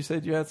heard you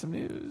said you had some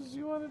news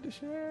you wanted to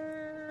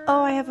share.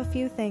 Oh, I have a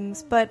few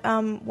things. But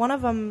one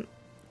of them,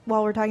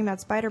 while we're talking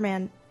about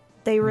Spider-Man,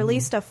 they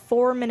released a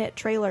 4-minute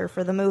trailer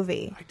for the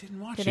movie. I didn't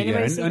watch Did it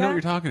anybody yet. see I know that? what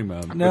you're talking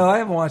about. No, I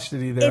haven't watched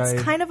it either.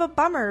 It's kind of a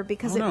bummer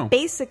because it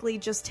basically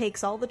just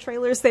takes all the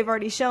trailers they've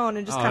already shown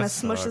and just kind of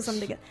smushes them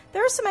together.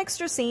 There are some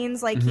extra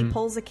scenes, like he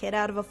pulls a kid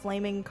out of a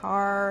flaming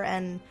car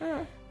and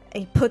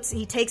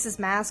he takes his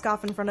mask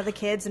off in front of the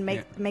kids and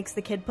makes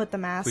the kid put the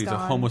mask Please, on.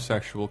 a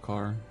homosexual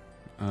car.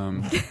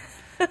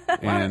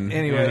 And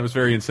Anyway. and it was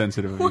very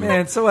insensitive of you.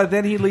 Man, so what,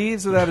 then he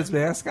leaves without his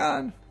mask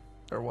on?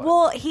 Or what?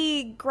 Well,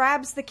 he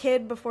grabs the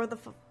kid before the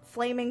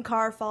flaming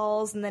car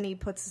falls, and then he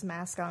puts his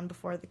mask on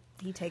before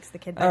he takes the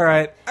kid back. All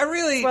right. I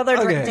really... While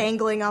they're okay.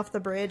 dangling off the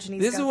bridge. And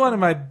This is one of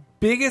my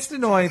biggest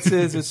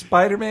annoyances with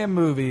Spider-Man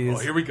movies. Oh,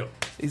 here we go.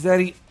 Is that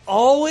he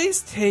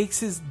always takes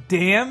his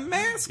damn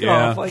mask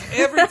off, like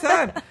every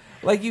time.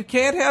 Like, you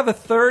can't have a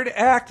third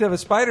act of a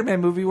Spider-Man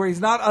movie where he's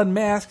not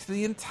unmasked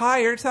the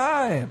entire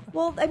time.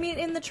 Well, I mean,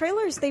 in the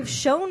trailers, they've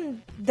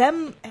shown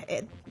them,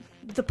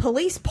 the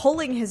police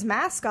pulling his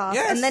mask off,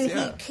 Yes, and then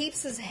yeah. he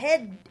keeps his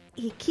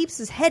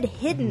head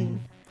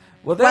hidden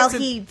Well, while that's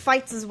he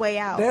fights his way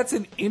out. That's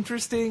an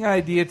interesting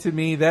idea to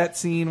me, that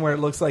scene where it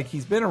looks like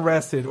he's been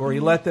arrested, or he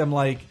let them,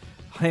 like,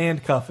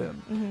 handcuff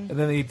him. And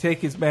then they take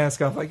his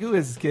mask off, like, who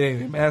is this kid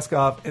anyway? Mask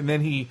off, and then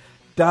he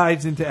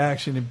dives into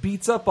action and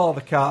beats up all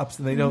the cops,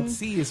 and they don't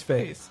see his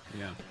face.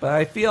 Yeah. But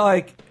I feel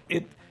like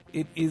it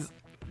is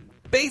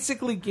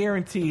basically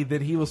guaranteed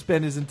that he will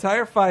spend his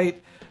entire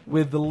fight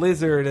with the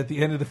lizard at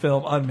the end of the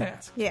film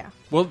unmasked. Yeah.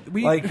 Well,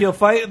 Like, he'll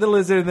fight the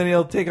lizard, and then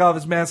he'll take off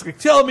his mask, like,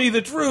 tell me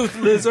the truth,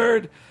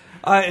 lizard!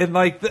 And,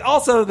 like,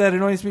 also that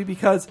annoys me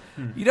because,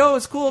 you know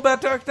what's cool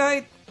about Dark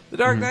Knight? The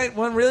Dark Knight,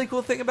 one really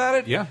cool thing about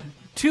it? Yeah.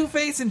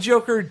 Two-Face and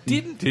Joker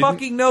didn't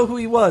fucking know who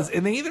he was,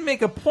 and they even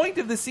make a point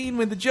of the scene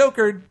when the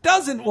Joker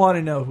doesn't want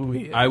to know who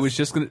he is. I was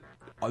just going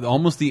to...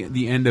 Almost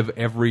the end of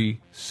every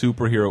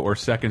superhero or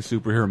second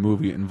superhero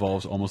movie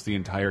involves almost the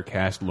entire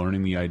cast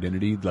learning the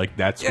identity. Like,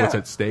 that's what's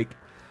at stake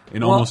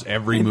in almost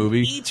every in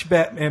movie. Each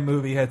Batman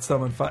movie had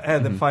someone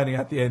had them finding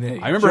out the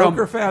identity. I remember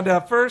Joker found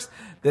out first,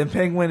 then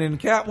Penguin and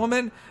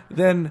Catwoman,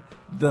 then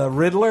the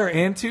Riddler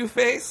and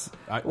Two-Face.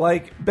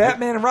 Like,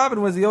 Batman and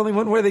Robin was the only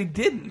one where they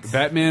didn't.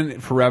 Batman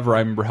Forever, I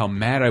remember how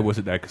mad I was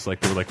at that because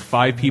like, there were like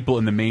 5 people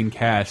in the main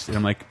cast, and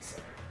I'm like,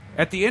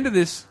 at the end of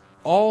this,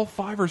 all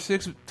 5 or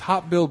 6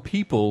 top-billed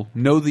people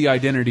know the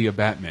identity of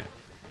Batman,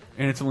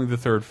 and it's only the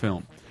 3rd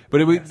film.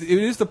 But it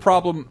is the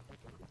problem,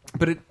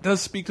 but it does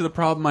speak to the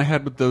problem I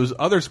had with those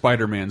other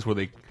Spider-Mans where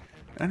they...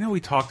 I know we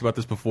talked about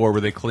this before, where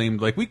they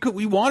claimed like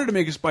we wanted to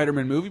make a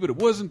Spider-Man movie, but it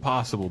wasn't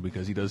possible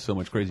because he does so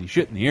much crazy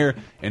shit in the air,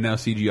 and now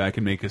CGI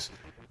can make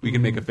we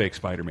can make a fake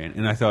Spider-Man.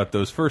 And I thought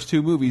those first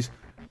 2 movies,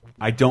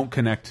 I don't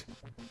connect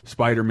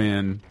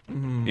Spider-Man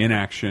in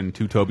action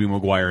to Tobey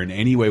Maguire in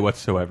any way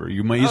whatsoever.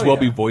 You might as well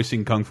be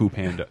voicing Kung Fu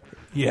Panda.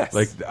 Yes.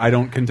 Like I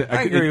don't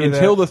I agree with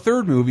until that. the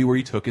 3rd movie where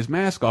he took his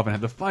mask off and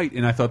had the fight,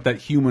 and I thought that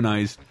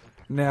humanized.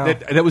 Now,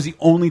 That was the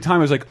only time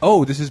I was like,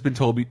 oh, this has been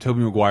Tobey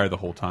Maguire the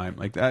whole time.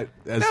 Like that.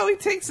 no, he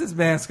takes his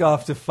mask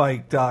off to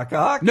fight Doc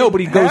Ock. No, but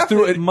he goes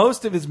through it.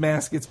 Most of his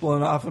mask gets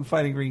blown off when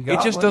fighting Green Goblin.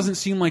 It just doesn't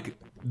seem like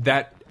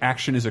that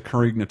action is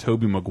occurring to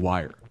Tobey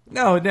Maguire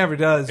No, it never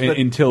does. But,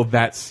 until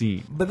that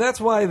scene. but that's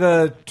why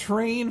the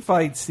train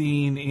fight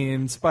scene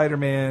in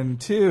Spider-Man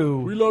 2...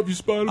 We love you,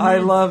 Spider-Man. I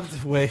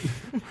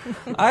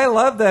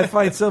loved that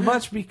fight so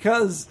much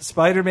because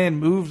Spider-Man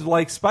moved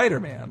like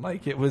Spider-Man.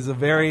 Like, it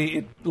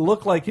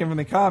looked like him in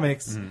the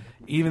comics,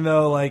 even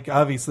though, like,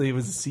 obviously it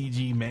was a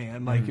CG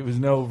man. Like, it was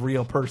no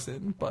real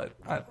person. But,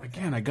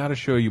 Again, I got to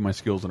show you my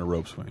skills in a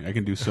rope swing. I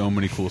can do so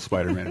many cool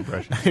Spider-Man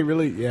impressions. I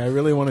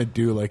really want to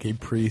do like a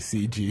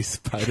pre-CG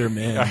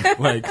Spider-Man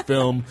like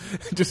film,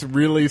 just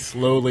really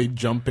slowly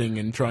jumping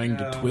and trying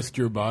to twist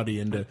your body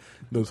into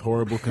those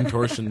horrible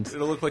contortions.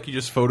 It'll look like you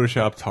just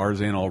photoshopped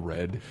Tarzan all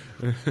red.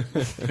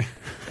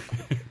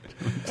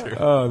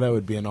 Oh, that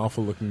would be an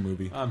awful looking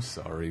movie. I'm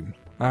sorry.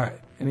 all right.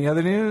 Any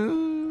other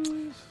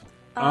news?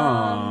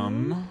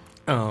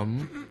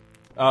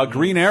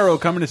 Green Arrow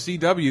coming to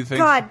CW. Thinks,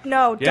 God,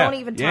 no, Yeah. don't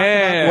even talk Yeah.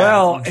 about that.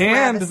 Well, Travesty.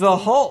 and the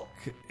Hulk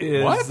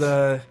is...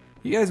 What?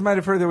 you guys might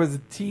have heard there was a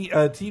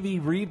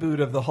TV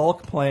reboot of the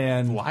Hulk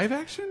plan. live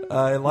action?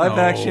 Live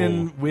No.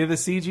 action with a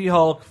CG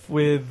Hulk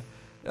with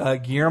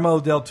Guillermo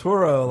del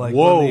Toro, like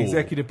Whoa. one of the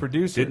executive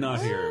producers. Did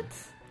not hear.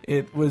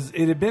 It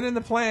had been in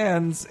the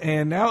plans,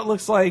 and now it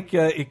looks like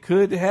it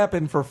could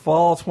happen for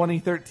fall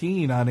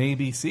 2013 on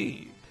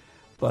ABC.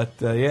 But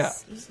yeah,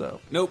 so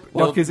Nope.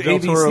 well, because Del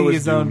Toro ABC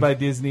is owned doomed. by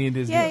Disney, and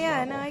Disney.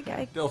 Yeah, owns no, Marvel.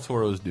 I Del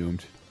Toro's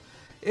doomed.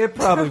 It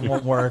probably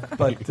won't work,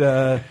 but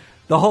the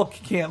Hulk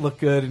can't look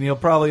good, and he'll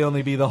probably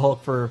only be the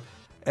Hulk for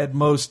at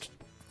most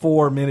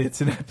 4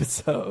 minutes an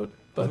episode.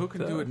 But Who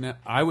can do it now?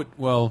 I would.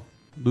 Well,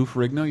 Lou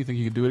Ferrigno. You think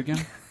he could do it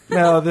again?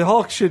 No, the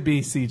Hulk should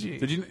be CG.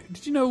 Did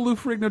you know Lou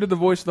Ferrigno did the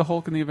voice of the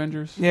Hulk in the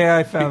Avengers? Yeah,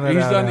 I found that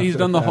out. He's after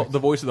done the fact. the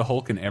voice of the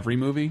Hulk in every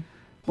movie.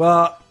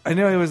 Well, I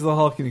know he was the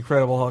Hulk in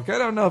Incredible Hulk. I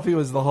don't know if he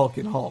was the Hulk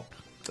in Hulk.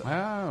 Oh,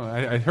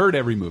 I heard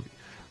every movie,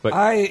 but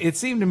It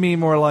seemed to me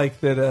more like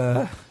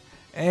that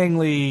Ang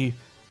Lee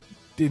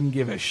didn't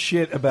give a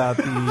shit about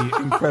the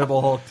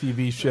Incredible Hulk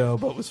TV show,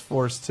 but was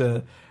forced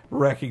to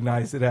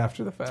recognize it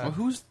after the fact. well,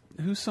 who's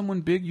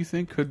someone big you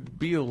think could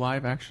be a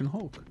live action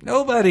Hulk?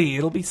 Nobody.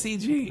 It'll be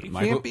CG. It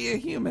Michael- can't be a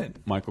human.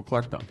 Michael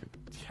Clark Duncan.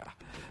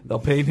 They'll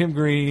paint him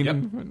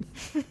green.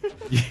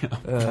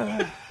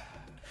 Yeah.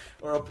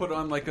 Or I'll put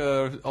on like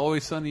a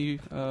Always Sunny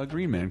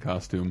Green Man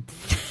costume.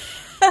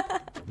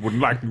 Wouldn't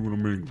like me when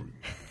I'm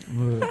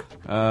angry.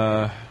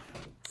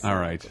 All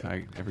right,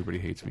 everybody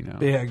hates me now.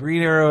 But yeah,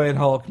 Green Arrow and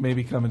Hulk may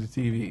be coming to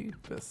TV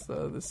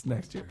this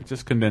next year.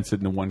 Just condense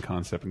it into one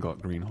concept and call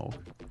it Green Hulk.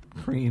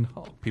 Green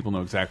Hulk. People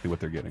know exactly what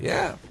they're getting.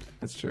 Yeah,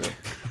 that's true.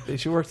 They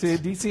should work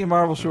together. DC and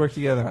Marvel should work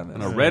together on this.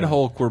 And a Red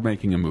Hulk, we're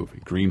making a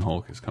movie. Green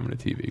Hulk is coming to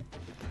TV.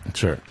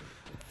 Sure.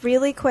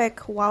 Really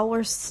quick, while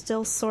we're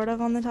still sort of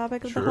on the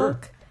topic of the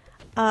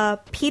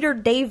Hulk, Peter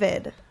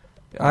David.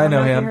 I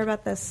know him. If you heard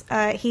about this.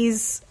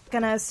 He's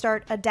going to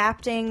start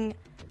adapting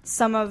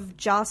some of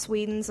Joss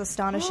Whedon's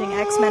astonishing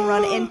X-Men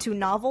run into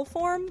novel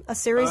form, a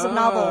series of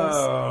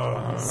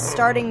novels,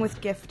 starting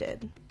with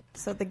Gifted.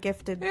 So the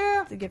Gifted.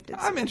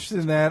 I'm interested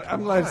in that.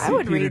 I'm glad to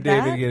see Peter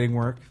David getting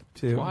work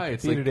too. Why?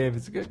 Peter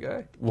David's a good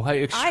guy. Why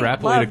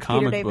extrapolate a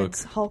comic Peter book?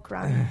 David's Hulk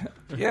run.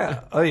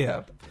 Yeah. Oh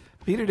yeah.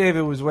 Peter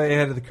David was way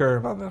ahead of the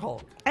curve on the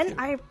Hulk. And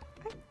I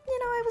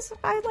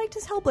liked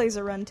his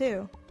Hellblazer run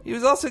too. He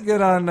was also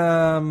good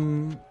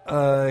on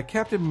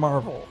Captain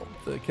Marvel,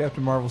 the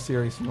Captain Marvel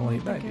series from the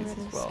late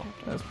 90s as well.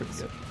 That was pretty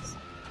good.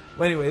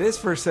 Well, anyway, this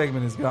first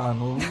segment has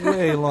gone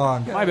way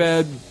long. Guys. My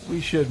bad.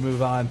 We should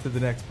move on to the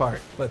next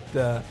part.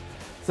 But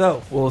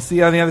so we'll see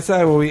you on the other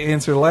side where we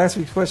answer last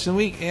week's question of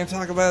the week and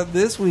talk about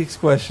this week's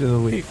question of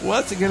the week.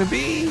 What's it going to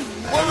be?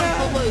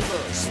 Spider-Man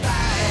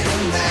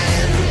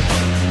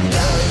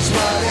does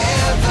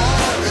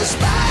whatever a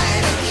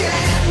spider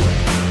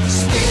can.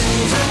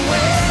 Spins a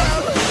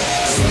web,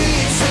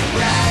 sweet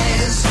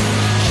surprise.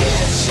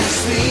 Catches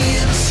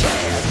thieves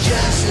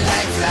just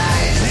like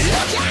flies.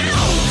 Look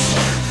out!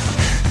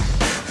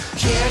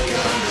 Here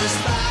comes the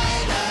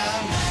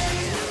Spider-Man.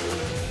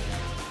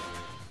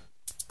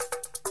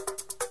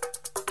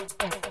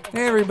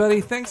 Hey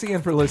everybody, thanks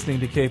again for listening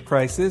to Cape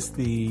Crisis,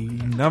 the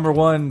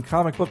 #1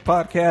 comic book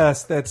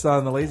podcast that's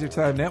on the Laser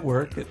Time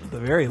Network, at the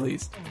very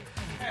least.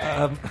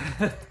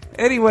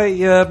 Anyway,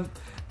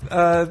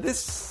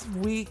 this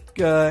week,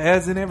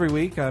 as in every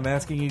week, I'm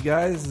asking you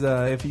guys,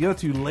 if you go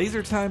to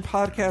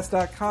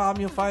lasertimepodcast.com,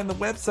 you'll find the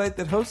website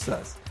that hosts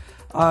us.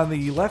 On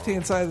the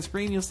left-hand side of the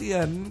screen, you'll see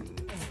a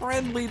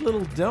friendly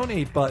little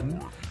donate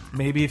button.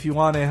 Maybe if you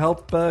want to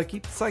help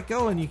keep the site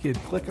going, you could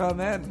click on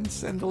that and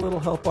send a little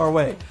help our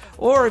way.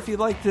 Or if you'd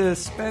like to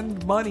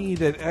spend money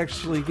that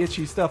actually gets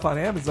you stuff on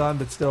Amazon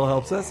but still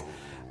helps us,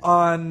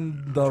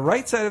 on the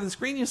right side of the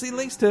screen, you'll see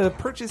links to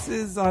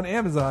purchases on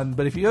Amazon.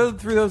 But if you go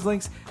through those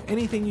links,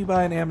 anything you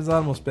buy on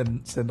Amazon will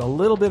send a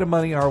little bit of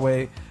money our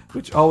way,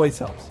 which always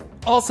helps.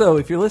 Also,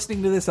 if you're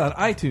listening to this on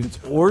iTunes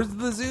or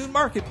the Zune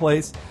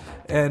Marketplace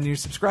and you're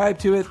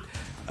subscribed to it,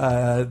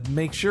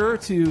 make sure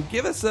to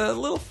give us a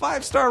little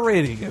 5-star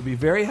rating. It'd be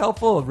very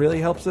helpful. It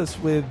really helps us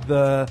with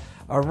our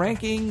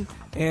ranking,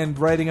 and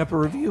writing up a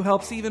review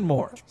helps even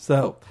more.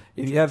 So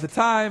if you have the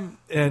time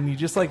and you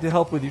just like to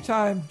help with your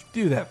time,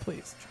 do that,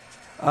 please.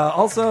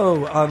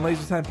 Also, on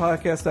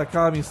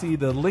lasertimepodcast.com, you see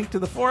the link to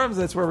the forums.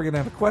 That's where we're going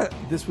to have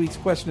this week's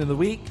question of the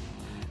week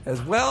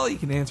as well. You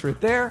can answer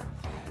it there.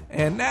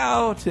 And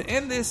now, to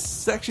end this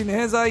section,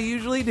 as I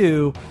usually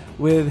do,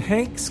 with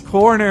Hank's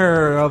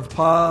Corner of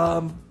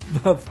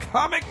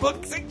comic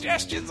book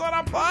suggestions on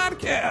a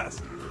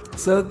podcast.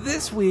 So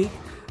this week,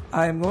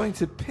 I'm going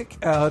to pick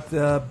out,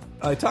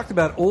 I talked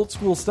about old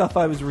school stuff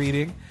I was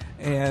reading,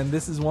 and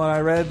this is one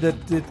I read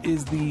that it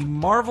is the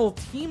Marvel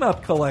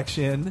Team-Up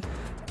collection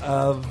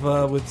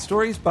with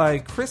stories by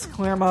Chris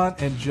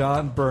Claremont and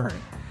John Byrne.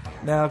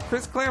 Now,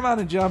 Chris Claremont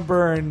and John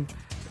Byrne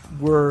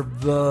were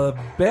the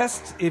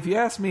best, if you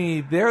ask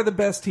me, they're the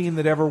best team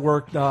that ever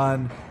worked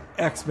on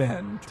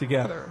X-Men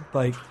together.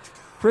 Like,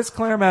 Chris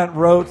Claremont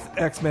wrote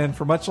X-Men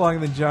for much longer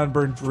than John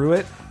Byrne drew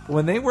it. But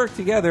when they worked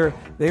together,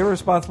 they were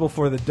responsible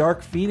for the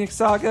Dark Phoenix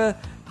saga,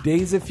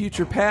 Days of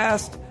Future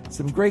Past,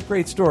 some great,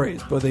 great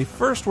stories. But they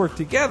first worked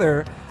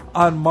together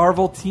on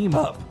Marvel Team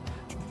Up,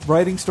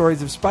 writing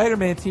stories of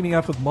Spider-Man teaming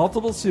up with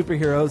multiple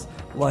superheroes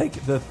like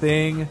The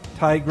Thing,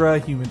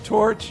 Tigra, Human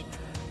Torch.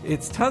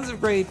 It's tons of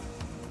great,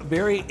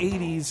 very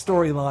 80s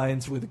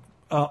storylines with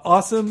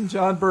awesome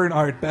John Byrne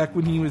art back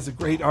when he was a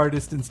great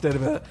artist instead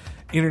of a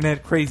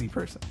internet crazy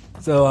person.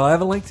 So I'll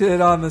have a link to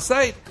it on the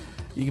site.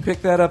 You can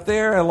pick that up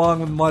there along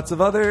with lots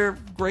of other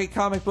great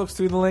comic books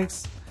through the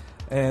links.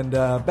 And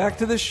back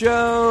to the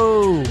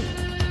show.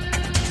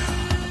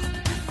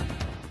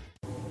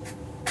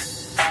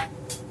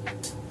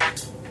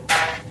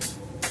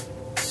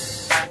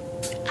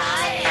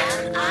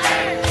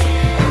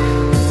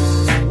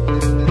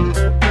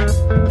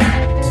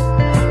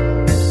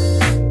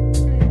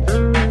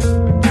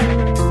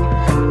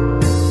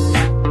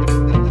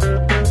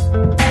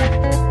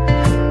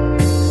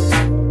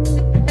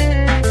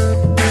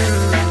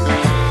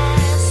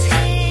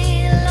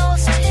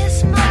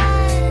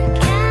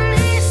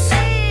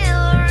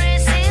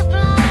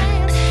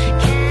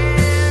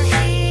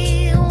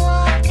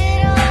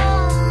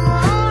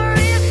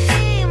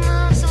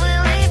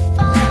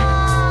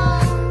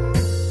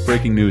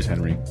 Breaking news,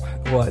 Henry.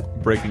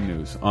 What? Breaking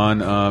news. On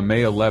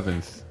May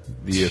 11th,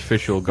 the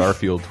official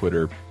Garfield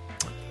Twitter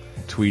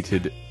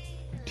tweeted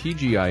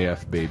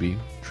TGIF baby, !!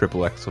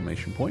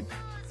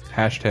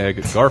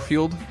 Hashtag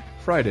Garfield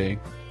Friday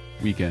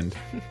weekend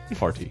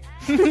party.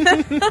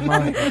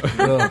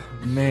 Oh,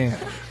 man.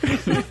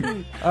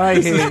 I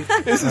hate...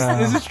 This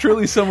is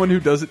truly someone who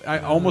doesn't... I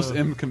almost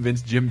am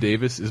convinced Jim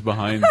Davis is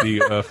behind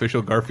the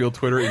official Garfield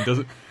Twitter and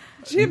doesn't...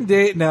 Jim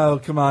Davis... No,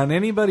 come on.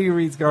 Anybody who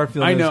reads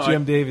Garfield I know, knows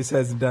Jim Davis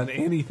hasn't done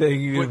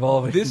anything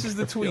involving This is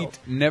the Garfield.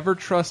 tweet. Never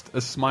trust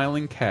a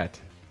smiling cat.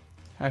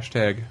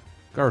 Hashtag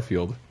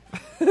Garfield.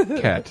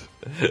 Cat.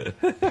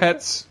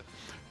 Pets...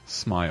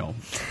 Smile.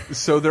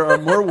 So there are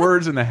more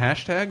words in the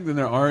hashtag than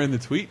there are in the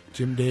tweet.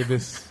 Jim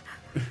Davis,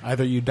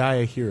 either you die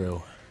a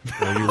hero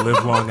or you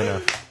live long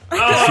enough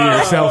to see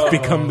yourself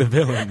become the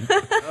villain.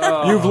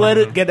 You've let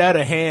it get out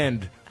of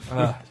hand.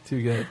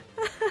 Too good.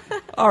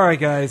 All right,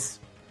 guys.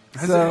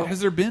 Has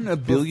there been a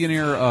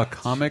billionaire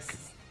comic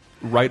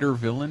writer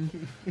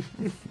villain?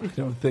 I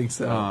don't think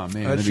so. Oh, man,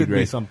 That that'd should be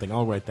great. be something.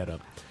 I'll write that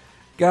up.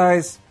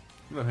 Guys,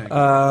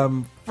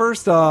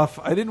 first off,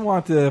 I didn't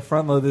want to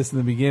front load this in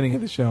the beginning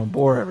of the show and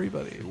bore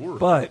everybody. Sure.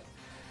 But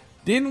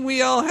didn't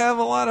we all have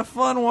a lot of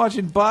fun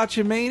watching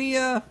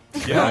Botchamania?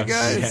 Yeah,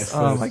 guys. Yes,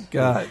 oh my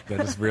god.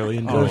 That is really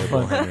That was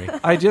enjoyable, fun. Henry.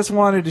 I just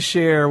wanted to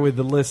share with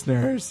the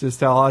listeners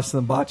just how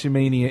awesome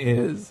Botchamania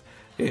is.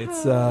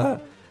 It's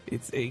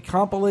a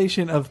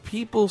compilation of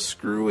people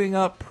screwing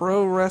up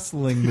pro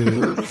wrestling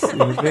moves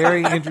in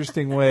very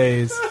interesting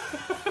ways.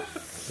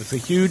 It's a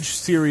huge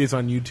series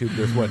on YouTube.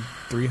 There's what,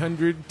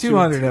 300?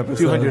 200 episodes.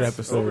 200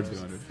 episodes. Over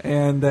 200.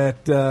 And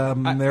that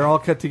they're all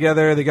cut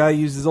together. The guy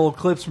uses old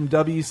clips from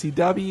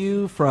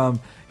WCW, from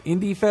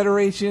indie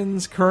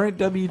federations, current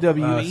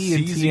WWE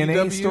and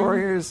TNA CZW?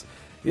 stories.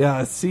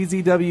 Yeah,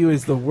 CZW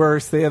is the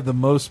worst. They have the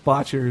most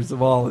botchers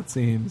of all, it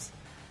seems.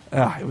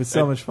 It was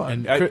so much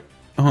fun. And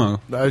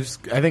I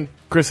think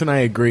Chris and I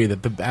agree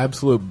that the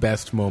absolute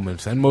best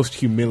moments and most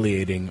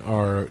humiliating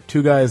are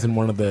two guys in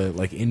one of the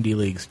like indie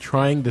leagues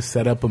trying to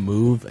set up a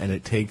move, and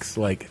it takes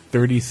like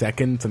 30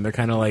 seconds, and they're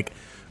kind of like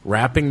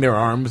wrapping their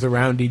arms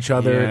around each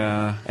other,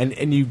 Yeah. and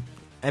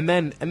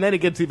then it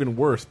gets even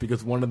worse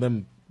because one of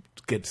them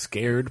gets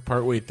scared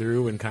partway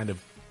through and kind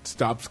of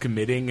stops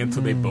committing, and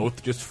so they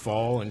both just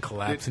fall and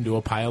collapse into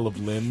a pile of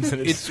limbs,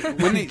 and it's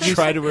when they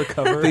try to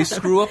recover. They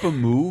screw up a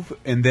move,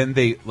 and then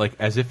they like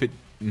as if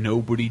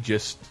nobody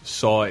just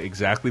saw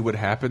exactly what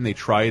happened. They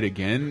try it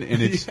again,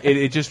 and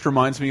it just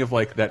reminds me of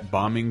like that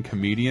bombing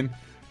comedian.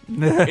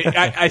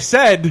 I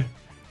said,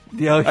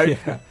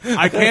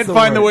 I can't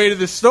find the way to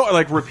the store.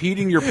 Like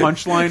repeating your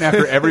punchline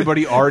after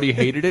everybody already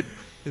hated it.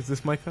 Is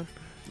this my cup?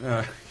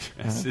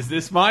 Is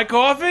this my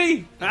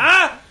coffee?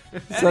 Ah!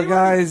 So,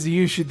 guys,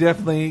 you should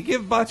definitely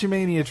give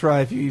Botchamania a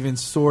try if you even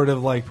sort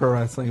of like pro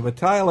wrestling. But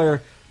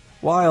Tyler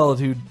Wilde,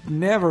 who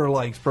never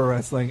likes pro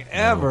wrestling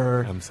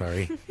ever, I'm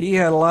sorry. he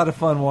had a lot of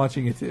fun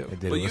watching it too. I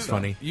did. It was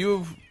funny.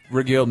 You've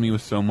regaled me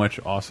with so much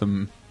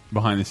awesome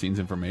behind-the-scenes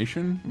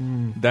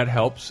information. That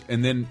helps.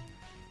 And then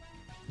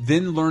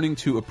learning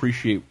to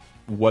appreciate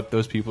what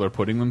those people are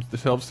putting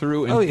themselves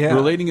through and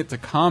relating it to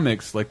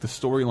comics, like the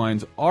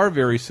storylines are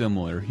very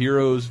similar.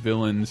 Heroes,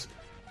 villains,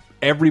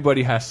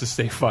 everybody has to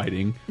stay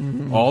fighting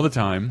all the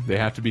time. They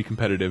have to be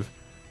competitive.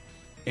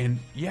 And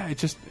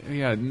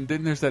and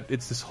then there's that.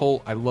 It's this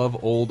whole. I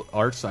love old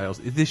art styles.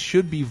 This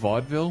should be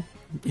vaudeville.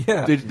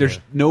 Yeah, There's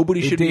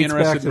nobody should be dates back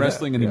interested to in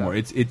wrestling that, anymore.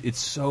 It's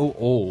so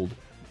old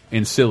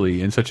and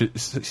silly and such a. It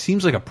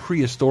seems like a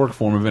prehistoric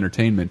form of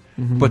entertainment.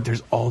 But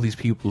there's all these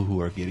people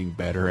who are getting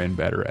better and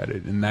better at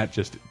it, and that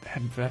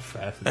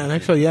fascinates me. And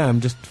actually,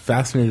 I'm just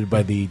fascinated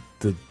by the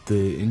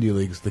indie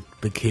leagues,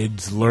 the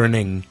kids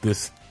learning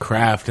this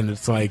craft, and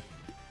it's like,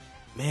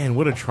 man,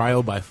 what a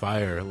trial by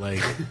fire!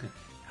 Like,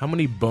 how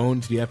many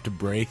bones do you have to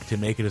break to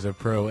make it as a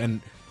pro?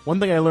 And one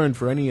thing I learned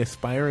for any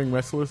aspiring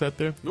wrestlers out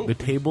there, the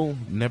table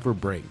never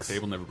breaks. The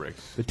table never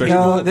breaks. The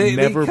table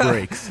never cut,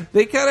 breaks.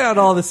 They cut out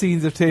all the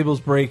scenes of tables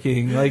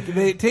breaking. Like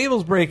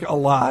tables break a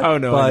lot. Oh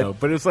no, I know.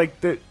 But it's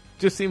like that.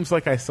 Just seems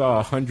like I saw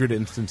 100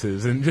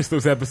 instances in just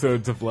those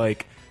episodes of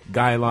like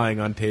guy lying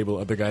on table,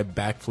 other guy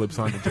backflips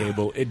on the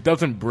table. It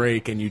doesn't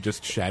break, and you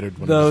just shattered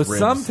one Though of his ribs.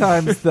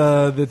 sometimes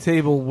the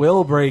table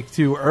will break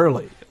too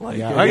early. Like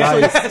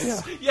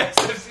Yes,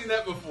 I've seen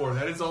that before.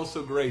 That is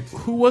also great.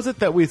 Who was it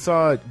that we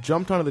saw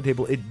jumped onto the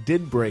table? It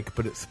did break,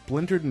 but it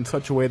splintered in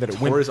such a way that it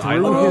went his through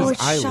eyelid.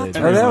 his eyelid.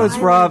 Oh, that was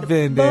Rob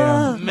Van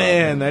Dam.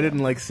 Man, I didn't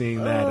like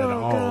seeing that at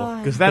all.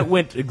 Because that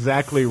went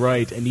exactly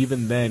right, and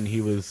even then he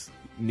was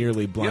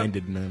nearly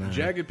blinded in an eye.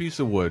 Jagged piece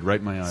of wood right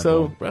in my eyeball.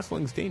 So,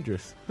 wrestling's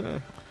dangerous.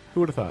 Who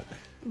would have thought?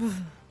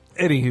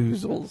 Eddie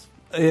Hoozles.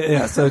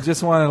 Yeah, so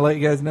just want to let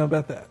you guys know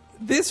about that.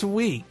 This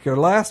week, or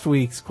last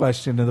week's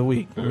question of the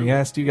week, we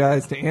asked you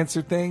guys to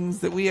answer things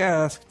that we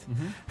asked.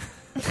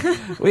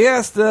 We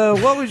asked,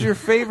 what was your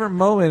favorite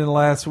moment in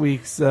last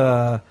week's,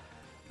 or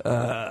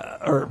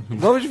what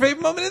was your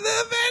favorite moment in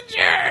the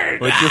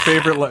Avengers? What's your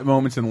favorite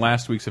moments in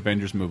last week's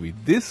Avengers movie?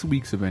 This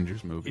week's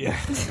Avengers movie. Yeah.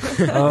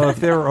 Oh, if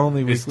there were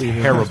only It's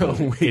weekly.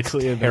 terrible. It's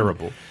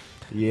terrible.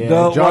 Yeah,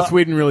 No, Joss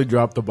Whedon really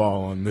dropped the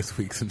ball on this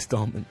week's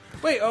installment.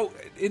 Wait,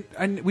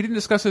 we didn't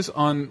discuss this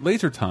on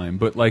Laser Time,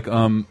 but like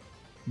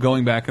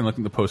going back and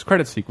looking at the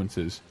post-credit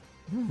sequences,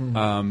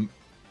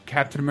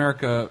 Captain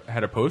America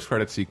had a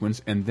post-credit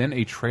sequence and then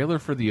a trailer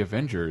for the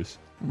Avengers.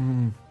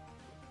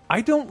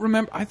 I don't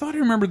remember. I thought I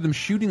remembered them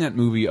shooting that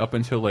movie up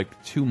until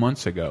like 2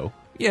 months ago.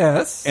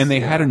 Yes. And they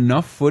had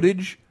enough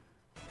footage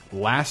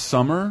last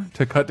summer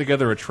to cut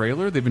together a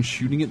trailer. They've been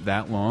shooting it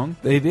that long.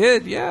 They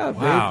did, yeah.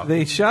 Wow.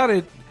 They shot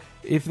it.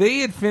 If they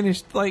had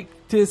finished, like,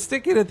 to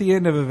stick it at the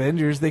end of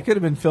Avengers, they could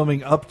have been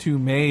filming up to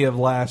May of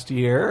last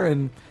year,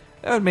 and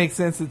that would make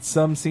sense that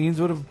some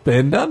scenes would have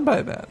been done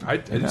by then. I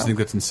just think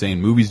that's insane.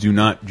 Movies do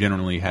not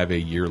generally have a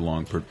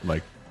year-long,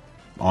 like,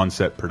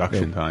 on-set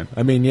production time.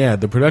 I mean, yeah,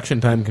 the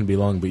production time can be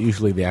long, but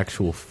usually the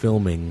actual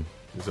filming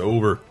It's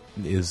over.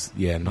 is,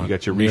 not You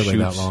got your nearly reshoots,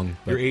 that long.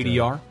 your but,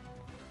 ADR.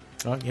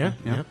 Yeah.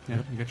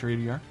 You got your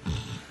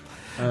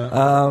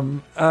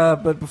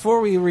ADR. But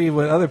before we read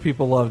what other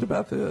people loved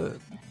about the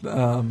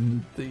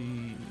Avengers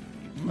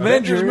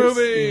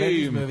movie. the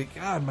Avengers movie,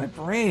 God, my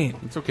brain.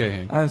 It's okay,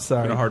 Hank. I'm It's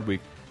sorry. been a hard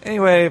week.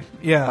 Anyway,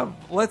 yeah,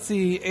 let's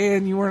see.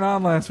 Anne, you weren't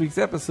on last week's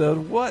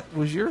episode. What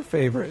was your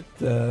favorite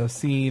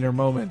scene or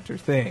moment or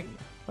thing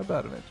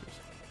about Avengers?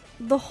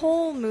 The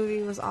whole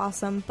movie was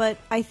awesome, but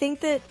I think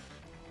that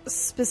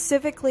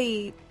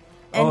specifically...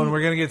 and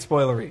we're going to get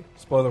spoilery.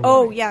 Spoiler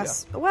Oh, warning.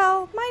 yes. Yeah.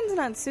 Well, mine's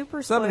not super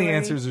spoilery. Some of the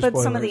answers are but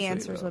some of spoilery, the so you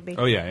answers know. would be.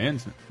 Oh, yeah,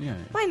 and yeah.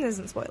 Mine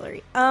isn't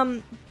spoilery.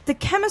 The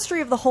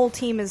chemistry of the whole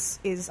team is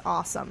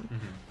awesome.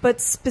 Mm-hmm. But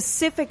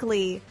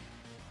specifically,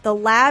 the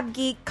lab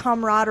geek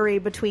camaraderie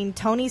between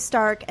Tony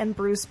Stark and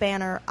Bruce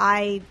Banner,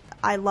 I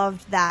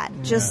loved that.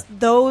 Yeah. Just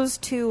those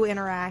two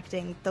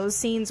interacting. Those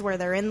scenes where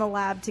they're in the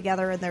lab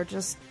together and they're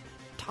just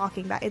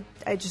talking about it.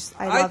 I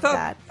love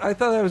that. I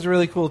thought that was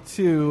really cool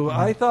too.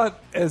 I thought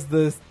as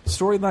the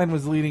storyline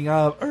was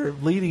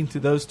leading to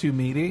those two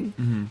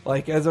meeting,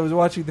 like as I was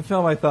watching the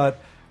film, I thought,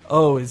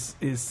 oh, is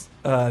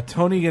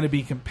Tony going to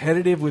be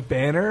competitive with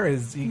Banner?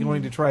 Is he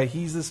going to try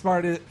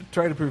to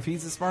prove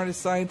he's the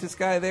smartest scientist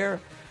guy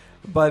there?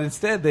 But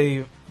instead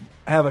they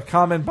have a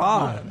common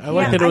bond. I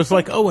like that it was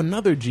like, oh,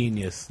 another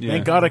genius. Yeah.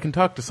 Thank God I can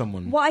talk to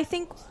someone. Well, I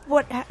think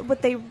what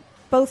they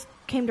both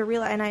came to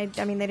realize, and I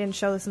mean, they didn't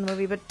show this in the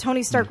movie, but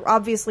Tony Stark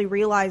obviously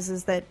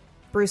realizes that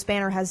Bruce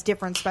Banner has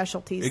different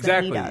specialties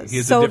Exactly. than he does. He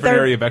has a different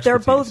area of They're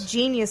expertise. both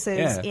geniuses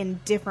Yeah. in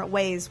different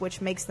ways,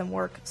 which makes them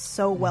work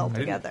so well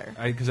together.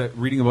 Because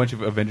reading a bunch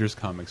of Avengers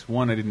comics,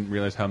 one, I didn't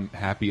realize how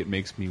happy it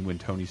makes me when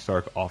Tony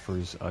Stark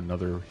offers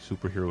another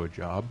superhero a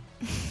job.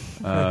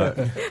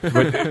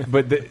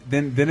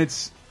 Then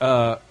it's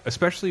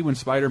especially when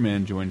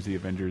Spider-Man joins the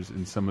Avengers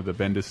and some of the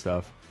Bendis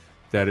stuff,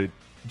 that it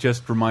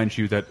just reminds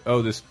you that,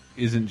 oh, this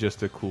isn't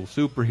just a cool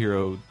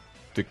superhero.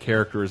 The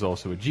character is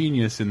also a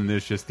genius, and then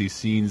there's just these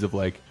scenes of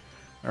like,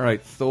 all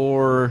right,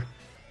 Thor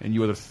and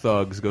you other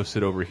thugs go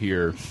sit over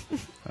here.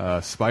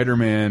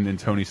 Spider-Man and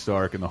Tony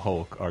Stark and the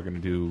Hulk are going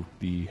to do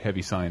the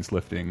heavy science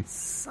lifting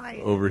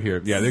over here.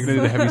 Yeah, they're going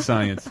to do the heavy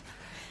science.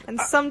 And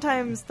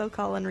sometimes they'll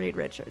call in Reed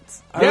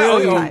Richards.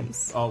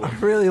 Sometimes. Oh, I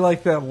really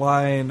like that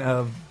line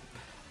of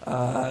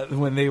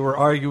when they were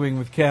arguing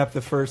with Cap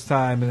the first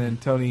time, and then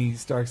Tony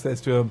Stark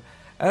says to him,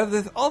 out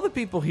of all the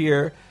people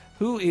here,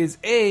 who is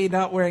A,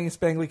 not wearing a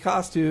spangly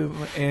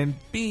costume, and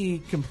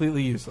B,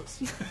 completely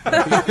useless.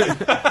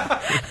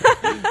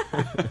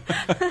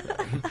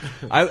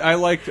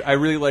 I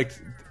really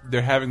liked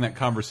they're having that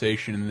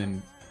conversation, and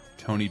then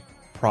Tony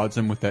prods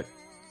him with that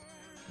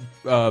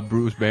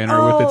Bruce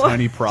Banner with the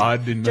tiny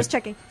prod. And Just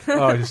checking.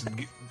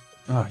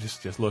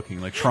 Just looking,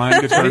 like trying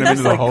to turn him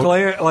into the Hulk.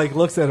 Claire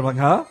looks at him like,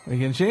 huh? Are you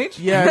going to change?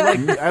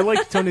 Yeah, I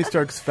like Tony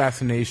Stark's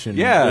fascination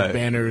Yeah. with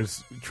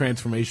Banner's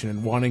transformation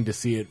and wanting to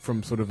see it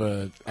from sort of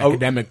a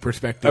academic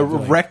perspective. A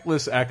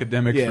reckless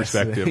academic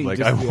perspective. He Like,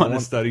 just- I yeah, want to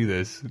one- study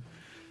this.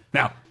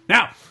 Now!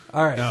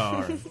 All right. No,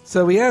 all right.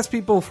 So we asked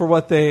people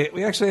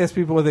we actually asked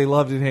people what they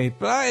loved and hate,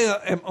 but I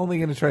am only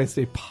going to try to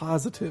stay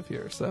positive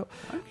here. So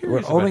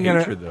curious we're only about going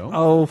hatred, though.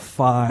 Oh,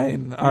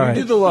 fine. All You right.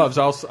 do the loves.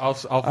 I'll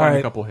find right.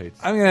 a couple hates.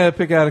 I'm going to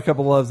pick out a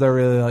couple loves I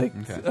really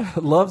liked.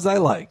 Okay. Loves I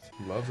liked.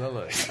 Loves I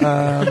like.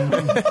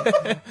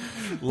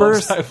 First-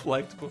 Loves I've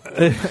liked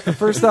before.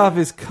 First off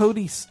is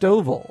Cody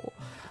Stovall.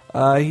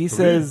 He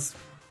says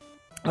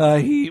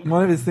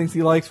one of his things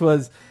he likes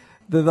was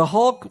the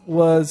Hulk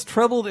was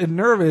troubled and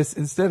nervous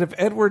instead of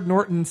Edward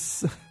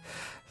Norton's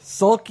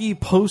sulky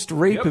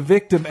post-rape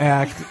victim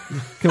act,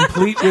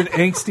 complete with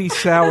angsty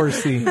shower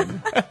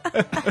scene.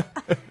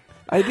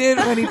 I did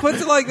when he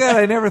puts it like that.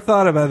 I never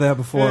thought about that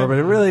before, but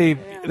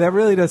that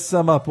really does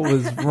sum up what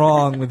was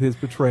wrong with his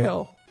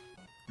portrayal.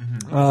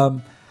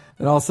 And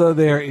also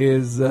there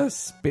is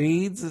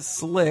Spades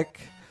Slick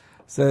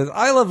says,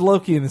 I love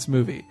Loki in this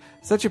movie.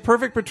 Such a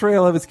perfect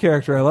portrayal of his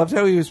character. I loved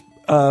how he was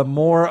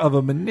more of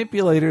a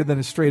manipulator than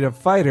a straight-up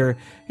fighter,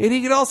 and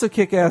he could also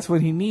kick ass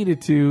when he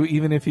needed to,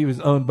 even if he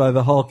was owned by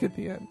the Hulk at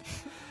the end.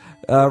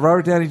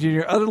 Robert Downey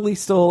Jr. utterly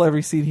stole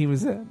every scene he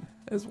was in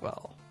as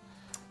well.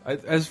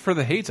 As for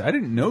the hates, I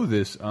didn't know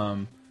this.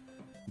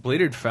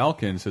 Bladed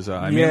Falcon says,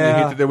 I mean,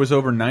 Yeah. hate that there was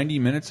over 90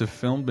 minutes of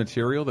filmed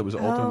material that was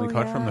ultimately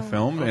cut from the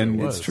film,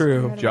 and It's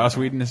true. Joss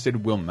Whedon has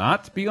said will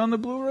not be on the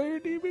Blu-ray or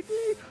DVD.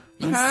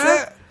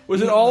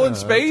 Was it all in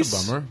space?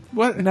 That's a bummer.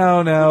 What?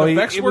 No, The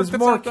effects it work was that's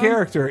more not done?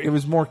 character. It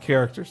was more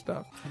character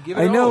stuff. Give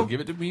it all. Give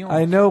it to me all.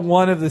 I know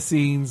one of the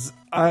scenes.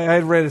 I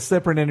read a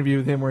separate interview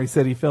with him where he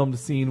said he filmed a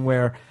scene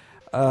where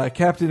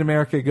Captain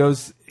America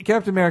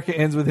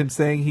ends with him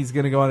saying he's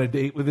going to go on a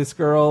date with this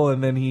girl,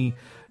 and then he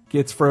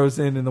gets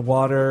frozen in the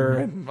water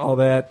and all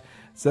that.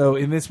 So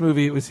in this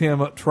movie, it was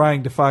him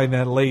trying to find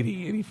that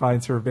lady, and he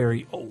finds her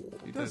very old.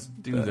 He does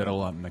do that a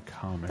lot in the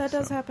comics. That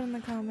does so. happen in the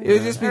comics. It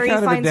would just be or he kind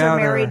of a finds her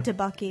downer. married to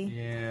Bucky.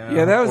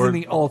 Yeah, that was Or in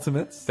the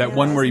Ultimates. That Yeah,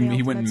 one that where was in the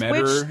he went and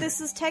Ultimates, met her. Which this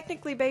is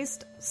technically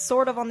based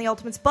sort of on the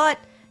Ultimates, but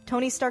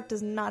Tony Stark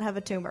does not have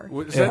a tumor.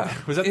 Was Yeah.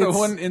 that the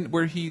one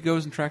where he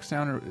goes and tracks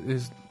down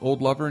his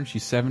old lover and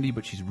she's 70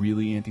 but she's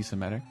really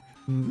anti-Semitic?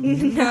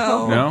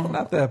 No,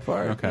 not that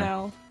part. Okay.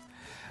 No.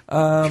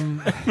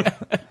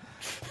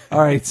 All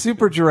right,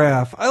 Super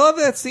Giraffe. I love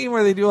that scene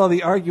where they do all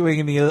the arguing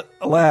in the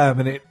lab,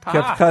 and it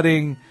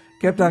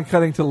kept on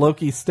cutting to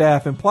Loki's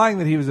staff, implying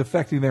that he was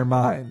affecting their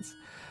minds,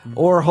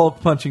 or Hulk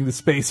punching the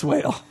space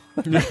whale.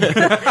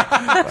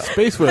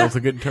 Space whale's a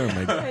good term.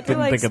 I I do didn't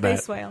like think of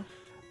Space that.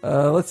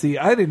 Whale. Let's see.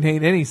 I didn't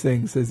hate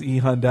anything, says E.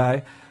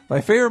 Hyundai.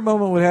 My favorite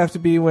moment would have to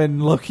be when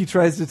Loki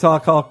tries to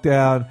talk Hulk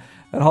down,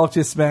 and Hulk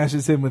just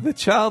smashes him with a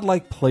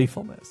childlike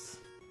playfulness.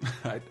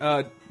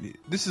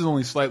 This is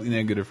only slightly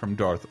negative from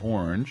Darth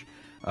Orange.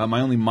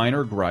 My only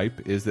minor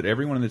gripe is that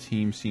everyone on the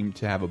team seemed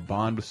to have a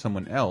bond with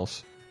someone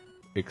else,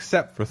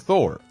 except for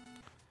Thor.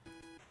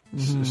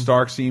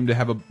 Stark seemed to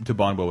have to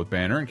bond well with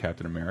Banner and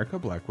Captain America.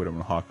 Black Widow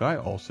and Hawkeye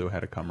also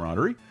had a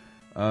camaraderie,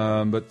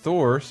 but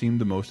Thor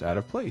seemed the most out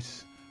of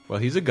place. Well,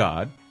 he's a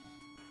god,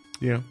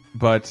 Yeah.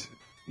 but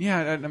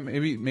yeah,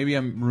 maybe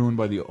I'm ruined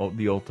by the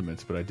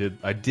Ultimates, but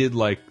I did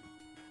like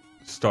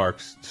Stark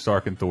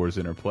and Thor's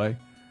interplay,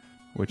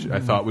 which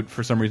I thought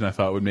for some reason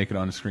would make it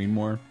on the screen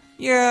more.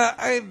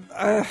 Yeah,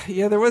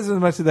 there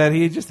wasn't much of that.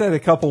 He just had a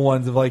couple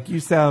ones of like, you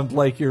sound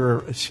like you're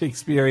a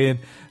Shakespearean.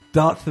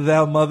 Doth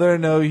thou mother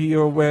know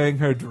you're wearing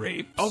her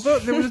drapes? Although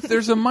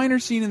there's a minor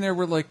scene in there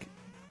where like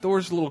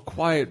Thor's a little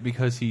quiet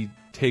because he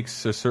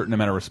takes a certain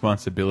amount of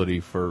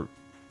responsibility for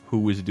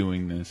who is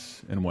doing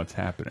this and what's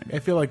happening. I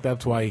feel like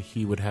that's why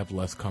he would have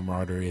less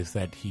camaraderie. Is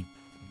that he,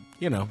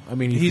 I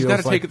mean, He's feels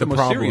gotta like take it the most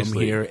problem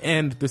seriously. here,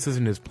 and this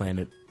isn't his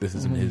planet. This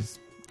isn't his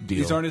deal.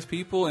 These aren't his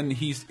people, and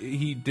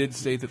he did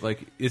say that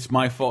like it's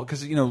my fault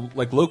because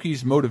like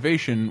Loki's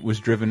motivation was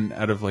driven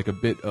out of like a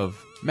bit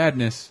of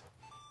madness,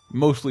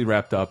 mostly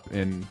wrapped up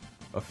in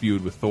a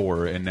feud with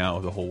Thor, and now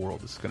the whole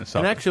world is going to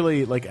suffer. And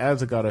actually, like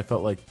as a god, I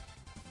felt like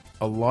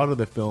a lot of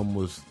the film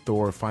was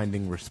Thor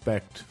finding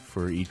respect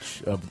for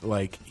each of,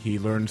 like, he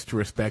learns to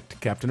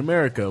respect Captain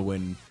America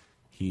when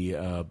he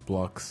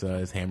blocks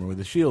his hammer with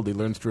a shield. He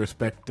learns to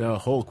respect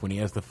Hulk when he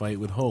has the fight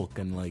with Hulk,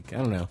 and like I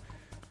don't know.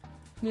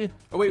 Yeah.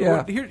 Oh wait,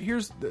 Yeah.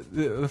 here's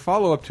the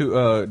follow up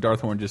to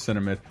Darth Orange's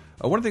sentiment.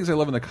 One of the things I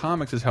love in the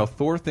comics is how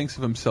Thor thinks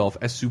of himself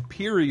as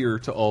superior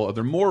to all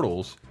other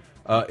mortals,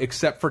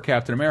 except for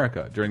Captain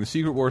America. During the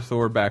Secret War,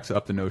 Thor backs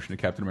up the notion of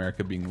Captain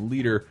America being the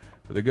leader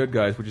for the good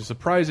guys, which is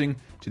surprising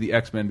to the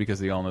X-Men because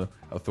they all know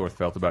how Thor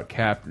felt about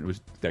Cap.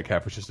 That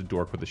Cap was just a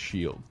dork with a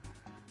shield.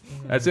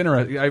 That's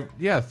interesting.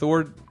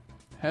 Thor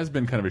has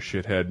been kind of a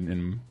shithead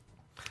in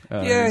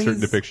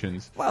certain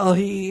depictions. Well,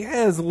 he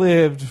has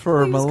lived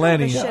for He was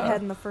millennia. kind of a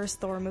shithead in the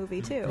first Thor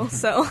movie too.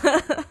 So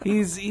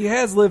He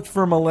has lived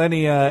for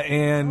millennia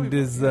and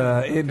is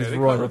in his they covered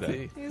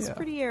royalty. he was Yeah.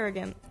 pretty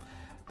arrogant.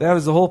 That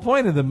was the whole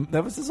point of them.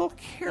 That was his whole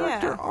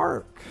character Yeah.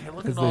 arc.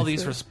 Look as at all they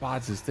these say.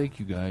 responses. Thank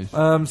you guys.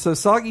 So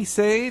Soggy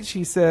Sage,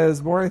 he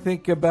says, more I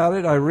think about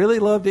it, I really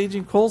loved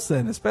Agent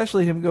Coulson,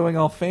 especially him going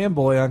all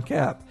fanboy on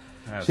Cap.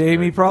 That's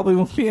Shame he great. probably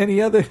won't be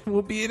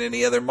in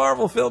any other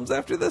Marvel films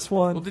after this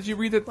one. Well, did you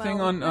read that thing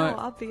Well, on? no,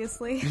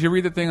 obviously. Did you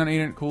read that thing on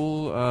Ain't It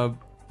Cool?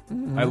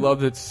 I love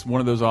that one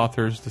of those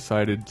authors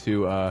decided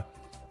to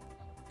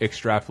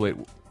extrapolate.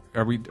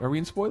 Are we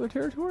in spoiler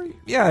territory?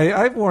 Yeah,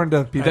 I've warned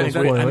up people. I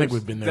think spoilers.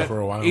 we've been there for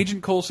a while.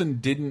 Agent Coulson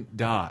didn't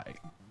die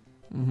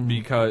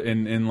because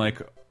and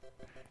like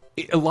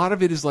a lot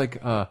of it is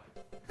like kind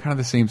of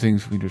the same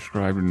things we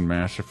described in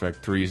Mass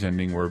Effect 3's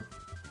ending, where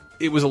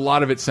it was a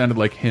lot of it sounded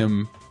like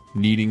him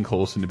needing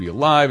Coulson to be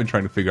alive and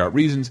trying to figure out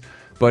reasons.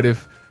 But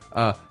if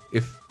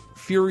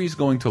Fury's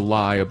going to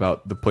lie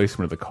about the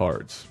placement of the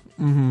cards,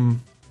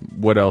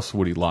 what else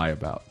would he lie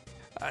about?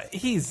 I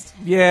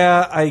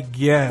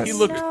guess. He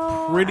looked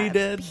pretty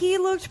dead. He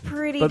looked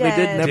pretty But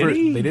dead. they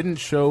he? didn't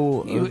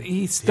show.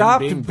 He him stopped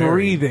being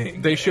buried.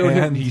 breathing. They showed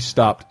him and he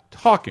stopped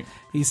talking.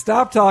 He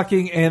stopped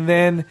talking, and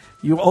then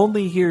you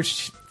only hear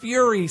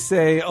Fury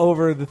say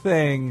over the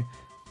thing.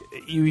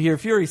 You hear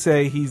Fury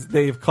say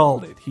they've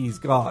called it. He's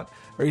gone.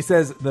 Or he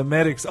says the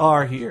medics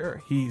are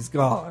here. He's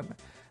gone.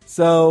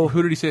 So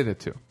Who did he say that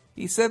to?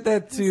 he said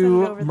that said it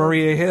to over the-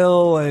 Maria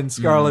Hill and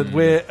Scarlet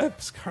Witch.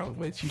 Scarlet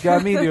Witch, you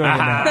got me doing it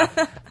now.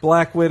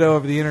 Black Widow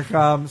over the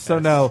intercom. So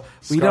no,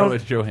 we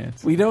Scarlett don't.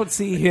 Johansson. We don't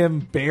see him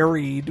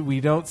buried.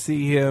 We don't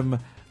see him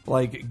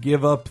like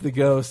give up the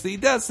ghost. He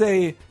does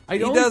say. He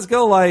does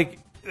go like,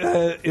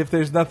 if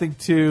there's nothing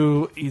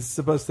to, he's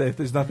supposed to say if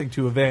there's nothing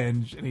to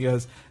avenge, and he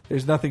goes,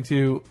 there's nothing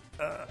to,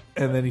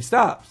 and then he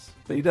stops.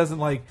 But he doesn't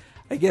like,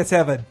 I guess,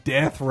 have a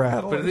death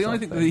rattle. But the only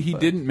thing that he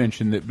didn't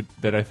mention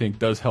that I think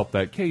does help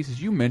that case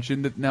is you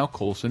mentioned that now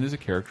Coulson is a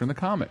character in the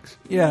comics.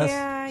 Yes.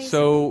 Yeah,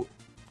 So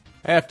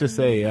I have to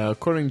say,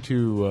 according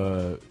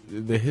to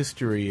the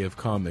history of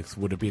comics,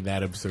 would it be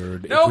that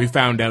absurd Nope. if we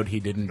found out he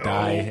didn't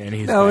die and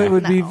he's No, back? it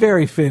would be No.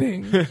 very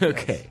fitting.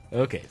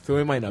 Okay, so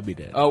he might not be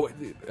dead. Oh,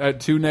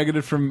 2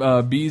 negative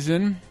from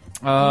Beeson.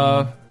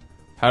 How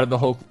did the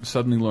Hulk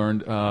suddenly learn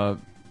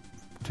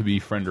to be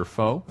friend or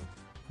foe?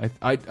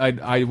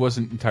 I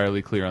wasn't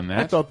entirely clear on that.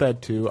 I felt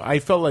that too. I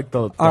felt like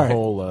the All right.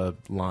 whole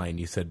line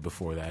you said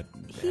before that.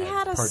 He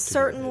had a part to do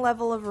certain with it.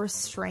 level of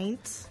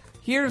restraint.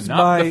 Here's Not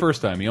my the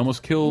first time. He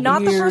almost killed.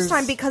 Not the Years- first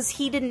time because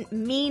he didn't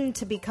mean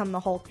to become the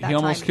Hulk that he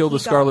almost time. killed He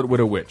the Scarlet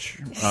Widow witch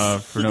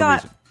for he no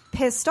got reason.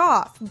 pissed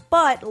off.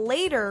 But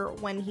later,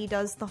 when he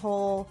does the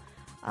whole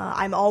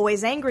I'm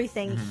always angry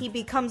thing, he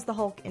becomes the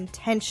Hulk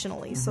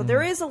intentionally. So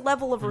there is a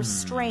level of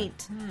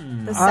restraint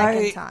the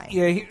second time.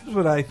 Yeah, here's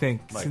what I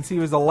think. Since he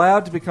was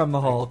allowed to become the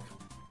Hulk,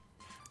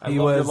 I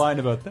love your line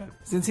about that.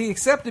 since he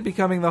accepted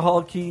becoming the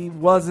Hulk, he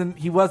wasn't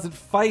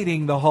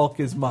fighting the Hulk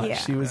as much. Yeah.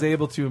 He was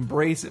able to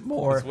embrace it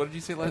more. What did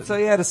you say last? And so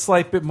he had a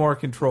slight bit more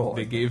control.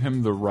 They gave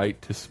him the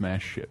right to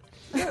smash shit.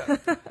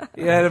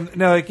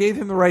 It gave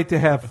him the right to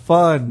have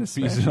fun.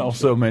 Beeson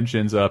also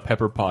mentions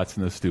Pepper Potts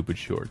in the stupid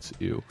shorts.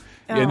 Ew.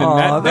 And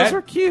Aw, those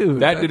were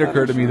cute. That did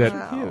occur to me that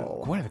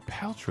Wow. Gwyneth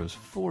Paltrow's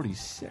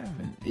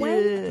 47.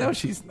 No,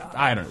 she's not.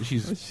 I don't know.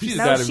 She's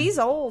No, gotta- she's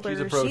older. she's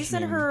She's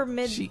in approaching- her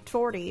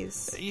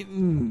mid-40s.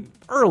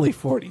 Early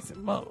 40s at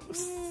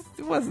most.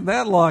 It wasn't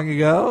that long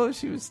ago.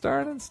 She was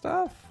starting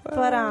stuff.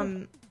 But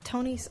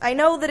Tony's. I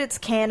know that it's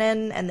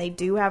canon and they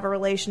do have a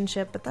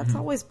relationship, but that's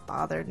always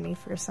bothered me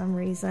for some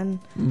reason.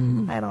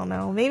 I don't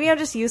know. Maybe I'm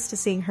just used to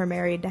seeing her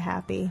married to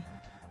Happy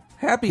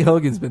Happy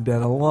Hogan's been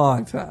dead a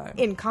long time.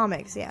 in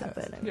comics. Yeah,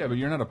 but Yeah, but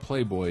you're not a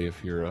playboy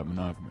if you're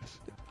monogamous.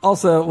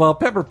 Also, well,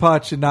 Pepper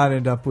Potts should not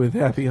end up with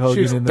Happy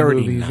Hogan She's in the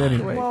 39. movies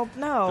anyway. well,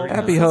 no.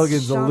 Happy this is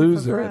Hogan's a Sean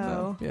loser in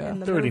Favreau them. Yeah. in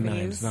the 39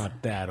 movies. is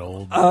not that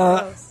old.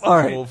 All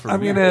right, Old for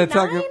I'm me. gonna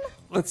talk. 39?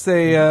 Let's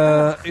say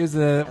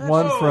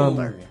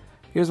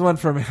here's one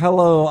from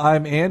Hello,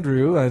 I'm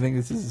Andrew. I think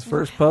this is his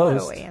first post.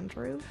 Hello,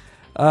 Andrew.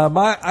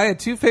 I had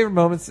two favorite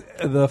moments.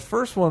 The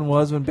first one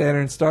was when Banner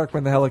and Stark were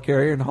in the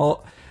helicarrier,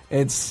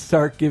 and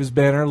Stark gives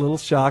Banner a little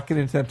shock in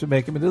an attempt to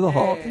make him into the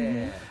Hulk.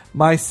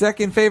 My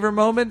second favorite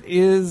moment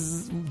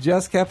is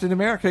just Captain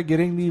America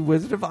getting the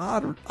Wizard of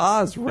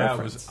Oz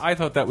reference. I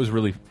thought that was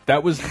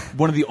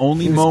one of the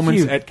only was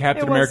moments cute. at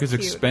Captain It was America's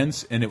cute.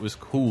 expense, and it was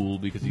cool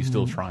because he's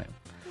still trying.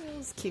 It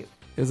was cute.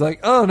 It was like,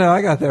 oh no,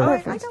 I got that Oh, I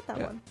reference. got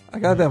that one. I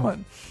got that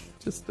one.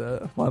 Just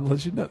wanted to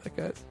let you know that,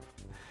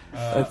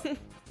 guys.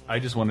 I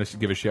just want to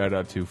give a shout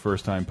out to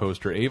first time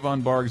poster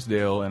Avon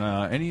Barksdale and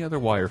any other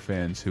Wire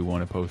fans who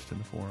want to post in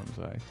the forums.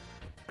 I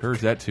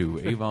encourage that too.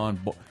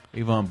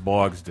 Avon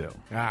Barksdale.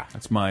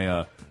 That's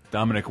my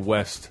Dominic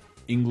West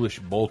English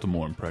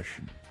Baltimore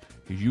impression.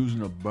 He's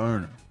using a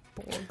burner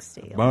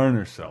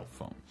cell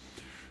phone.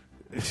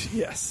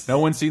 Yes. No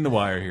one's seen The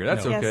Wire here.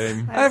 That's Yes,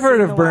 okay. I've heard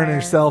seen of The burner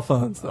Wire. cell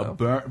phones though.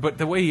 But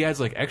the way he adds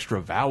like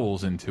extra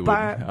vowels into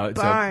Burner.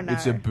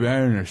 it's a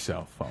burner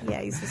cell phone.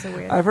 Yeah, he's just a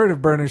weird. I've heard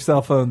of burner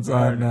cell phones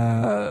on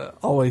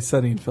Always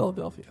Sunny in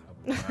Philadelphia.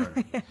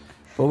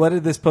 But what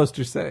did this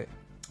poster say?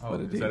 Oh,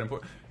 is that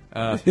important?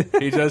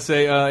 He does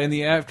say in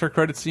the after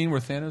credit scene where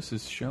Thanos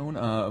is shown,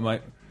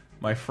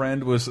 my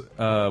friend was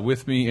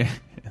with me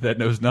that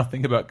knows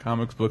nothing about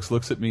comics books,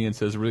 looks at me and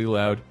says really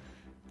loud,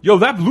 "Yo,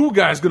 that blue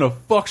guy's gonna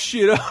fuck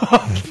shit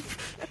up."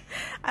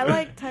 I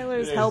like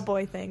Tyler's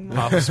Hellboy thing. more.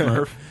 Papa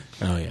Smurf.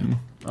 Oh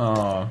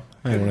yeah.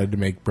 I wanted to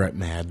make Brett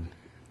mad,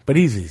 but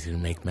he's easy to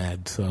make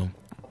mad. So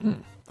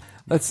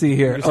Let's see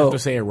here. you just have to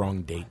say a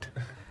wrong date.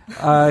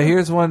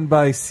 Here's one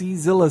by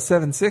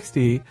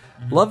Czilla760.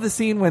 Love the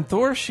scene when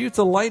Thor shoots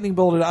a lightning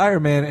bolt at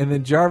Iron Man and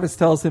then Jarvis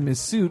tells him his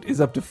suit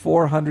is up to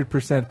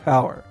 400%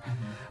 power.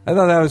 I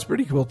thought that was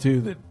pretty cool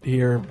too, that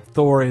here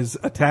Thor is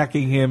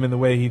attacking him in the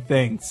way he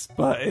thinks,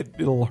 but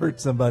it'll hurt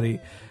somebody,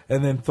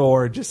 and then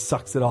Thor just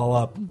sucks it all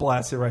up and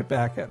blasts it right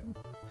back at him.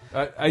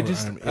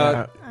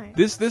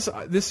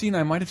 This scene,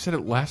 I might have said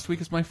it last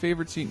week, is my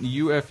favorite scene.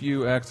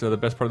 UFUX, the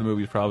best part of the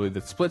movie is probably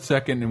the split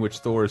second in which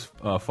Thor is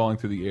falling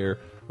through the air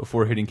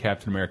before hitting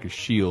Captain America's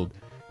shield,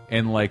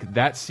 and like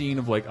that scene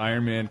of like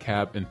Iron Man,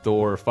 Cap, and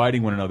Thor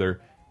fighting one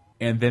another,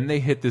 and then they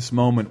hit this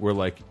moment where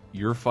like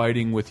you're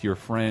fighting with your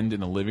friend in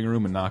the living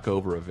room and knock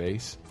over a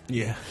vase.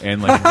 Yeah.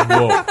 And like,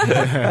 whoa.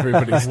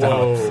 Everybody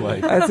stops.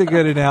 Like, That's a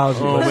good analogy.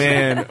 Oh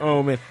man,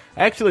 oh man.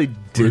 I actually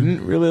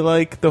didn't really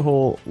like the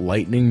whole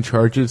lightning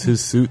charges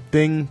his suit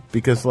thing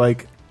because,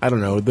 like, I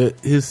don't know,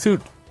 his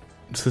suit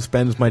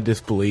suspends my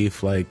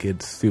disbelief. Like,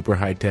 it's super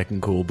high tech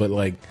and cool, but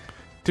like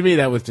To me,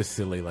 that was just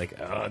silly. Like,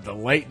 the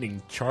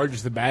lightning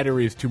charges the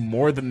batteries to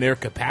more than their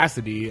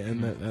capacity,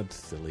 and that's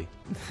silly.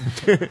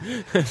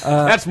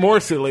 That's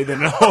more silly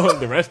than all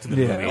the rest of the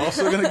movie.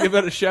 Also going to give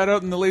out a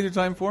shout-out in the Laser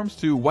Time forums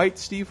to White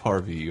Steve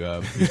Harvey.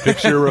 His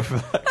picture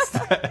reflects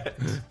that.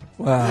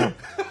 Wow.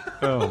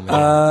 Oh, man.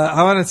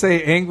 I want to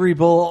say Angry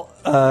Bull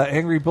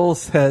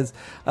says,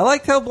 I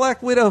liked how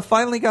Black Widow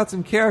finally got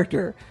some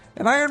character.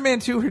 And Iron Man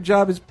 2, her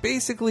job is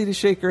basically to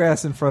shake her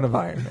ass in front of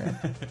Iron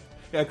Man.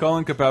 Yeah,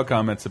 Colin Kapow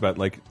comments about,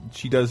 like,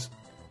 she does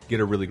get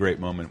a really great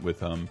moment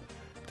with Tom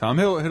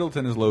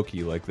Hiddleston as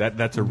Loki. Like,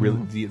 that's a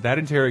really... That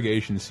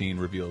interrogation scene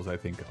reveals, I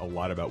think, a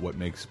lot about what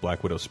makes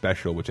Black Widow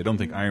special, which I don't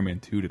think Iron Man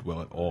 2 did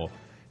well at all.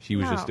 She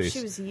was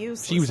she was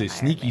useless. She was a in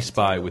sneaky Iron Man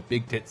spy 2. with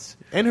big tits.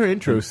 And her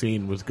intro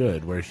scene was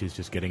good, where she's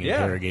just getting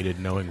interrogated,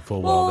 knowing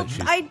full well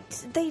that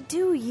she's... they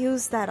do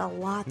use that a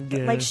lot.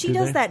 Yeah, like, she do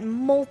does they? that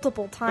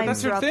multiple times.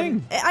 that's her throughout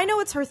thing. I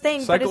know it's her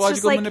thing, but it's just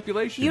Psychological like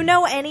manipulation. you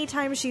know,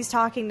 anytime she's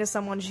talking to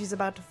someone, she's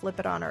about to flip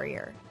it on her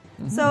ear.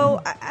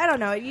 So I don't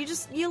know.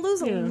 You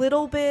lose a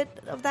little bit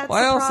of that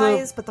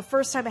surprise, but the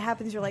first time it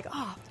happens, you're like,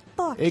 oh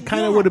fuck. It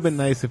kind of would have been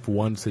nice if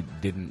once it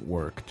didn't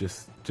work,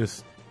 just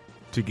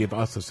to give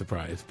us a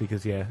surprise.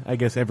 Because I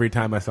guess every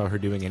time I saw her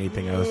doing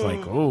anything, I was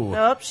like, oh,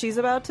 Nope, she's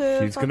about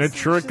to. She's gonna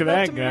trick she's about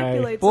that to guy.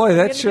 manipulate Boy, someone,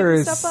 that gonna sure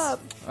give is... stuff up.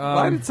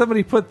 Why did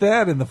somebody put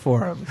that in the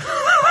forum?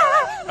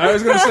 I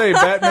was going to say,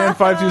 Batman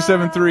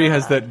 5273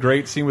 has that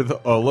great scene with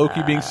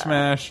Loki being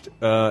smashed,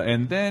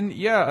 and then,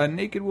 a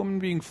naked woman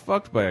being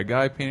fucked by a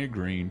guy painted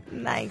green.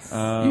 Nice.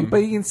 But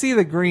you can see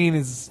the green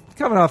is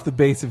coming off the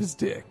base of his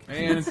dick.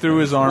 And through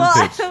his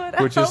armpits, I would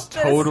which is hope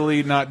this-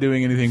 totally not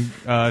doing anything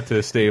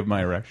to stave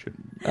my erection.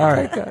 All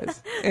right,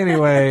 guys.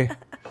 Anyway,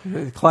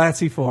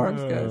 classy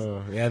forums, guys.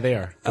 yeah, they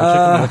are.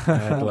 Go check them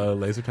out at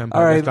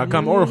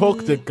lasertimepodcast.com or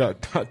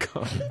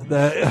hulk.com.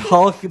 The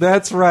Hulk,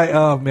 that's right.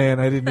 Oh, man,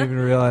 I didn't even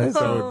realize.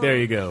 So there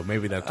you go.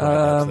 Maybe that's why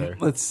that's there.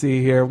 Let's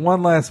see here.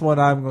 One last one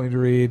I'm going to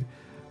read.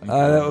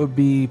 That would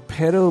be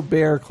Pedo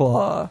Bear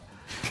Claw.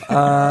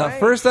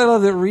 First, I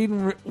love that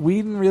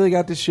Whedon really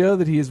got to show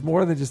that he is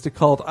more than just a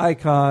cult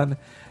icon.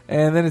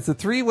 And then it's a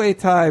three-way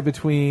tie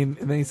between,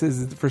 and then he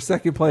says for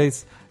second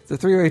place, it's a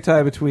three-way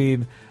tie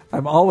between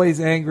I'm Always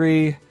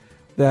Angry,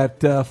 that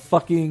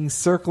fucking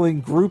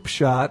circling group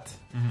shot,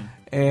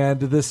 and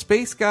the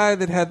space guy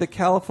that had the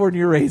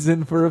California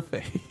raisin for a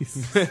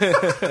face.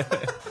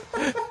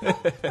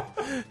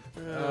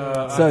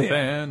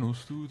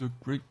 Thanos through the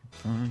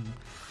grapevine.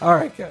 All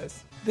right,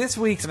 guys. This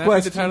week's Can that be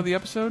question. the title of the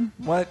episode?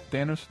 What?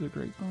 Thanos through the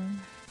grapevine?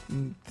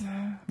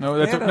 No,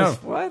 that's Thanos, no.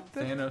 what?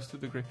 Thanos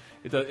through the grapevine.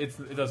 It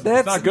doesn't. That's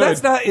it's not good.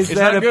 That's not. Is it's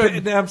that not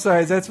good. I'm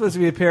sorry. Is that supposed to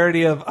be a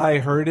parody of "I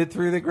Heard It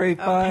Through the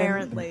Grapevine"?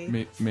 Apparently.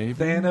 Maybe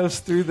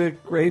Thanos through the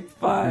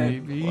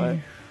grapevine. Maybe. What?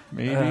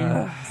 Maybe.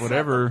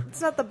 Whatever.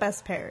 It's not the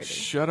best parody.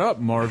 Shut up,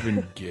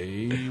 Marvin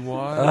Gaye.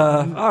 Why?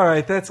 All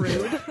right, that's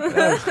rude.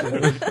 That's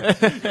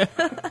good.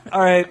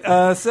 All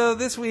right, so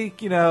this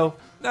week, not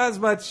as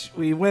much.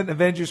 We went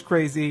Avengers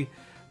crazy,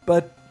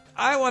 but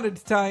I wanted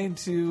to tie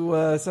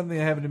into something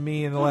that happened to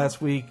me in the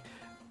last week.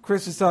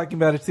 Chris was talking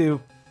about it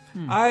too.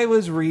 I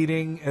was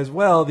reading as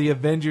well the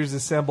Avengers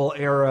Assemble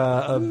era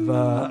of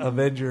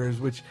Avengers,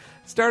 which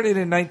started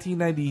in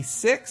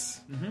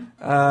 1996.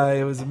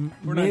 It was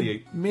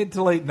mid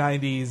to late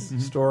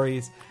 90s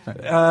stories.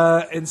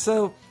 And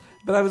so,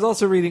 but I was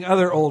also reading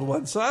other old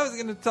ones. So I was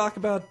going to talk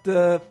about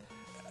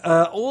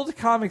old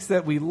comics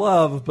that we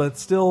love, but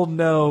still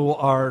know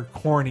are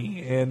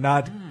corny and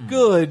not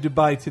good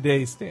by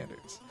today's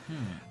standards.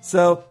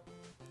 So,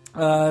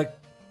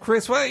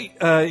 Chris,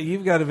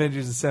 you've got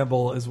Avengers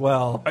Assemble as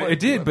well. I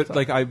did, but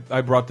like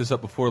I brought this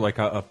up before, like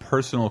a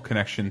personal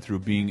connection through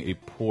being a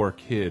poor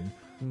kid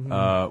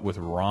with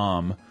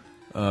ROM.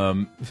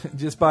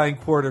 Just buying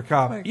quarter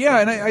comics. Yeah,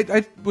 and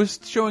I was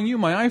showing you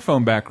my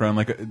iPhone background,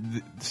 like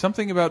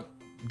something about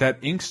that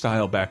ink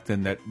style back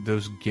then, that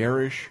those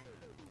garish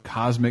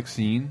cosmic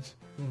scenes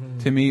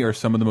to me are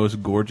some of the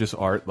most gorgeous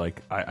art.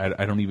 Like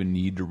I don't even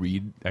need to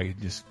read.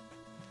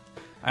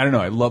 I don't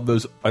know. I love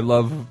those. I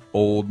love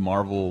old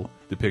Marvel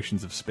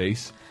depictions of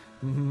space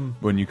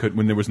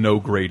when there was no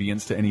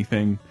gradients to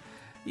anything.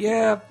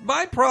 Yeah,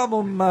 my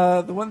problem,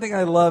 the one thing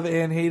I love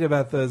and hate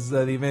about those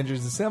the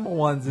Avengers Assemble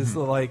ones is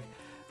like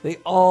they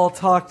all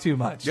talk too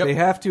much. Yep. They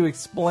have to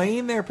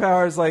explain their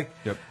powers like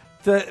Yep.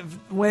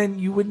 when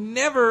you would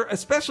never,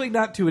 especially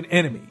not to an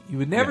enemy, you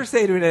would never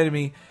say to an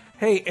enemy,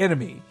 "Hey,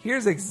 enemy,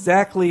 here's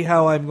exactly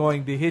how I'm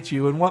going to hit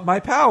you and what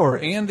my power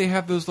is." And they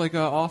have those like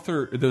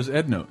those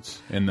ed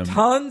notes in them.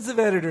 Tons of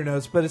editor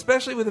notes, but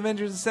especially with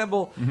Avengers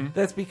Assemble,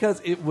 that's because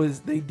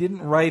they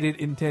didn't write it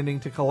intending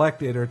to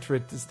collect it or for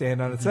it to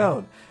stand on its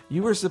own.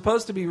 You were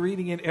supposed to be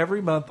reading it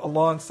every month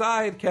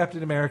alongside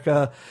Captain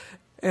America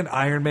and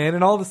Iron Man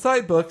and all the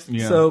side books.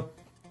 Yeah. So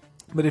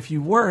But if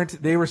you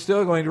weren't, they were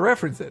still going to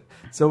reference it.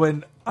 So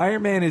when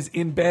Iron Man is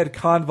in bed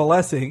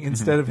convalescing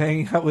instead of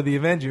hanging out with the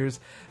Avengers,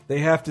 they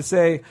have to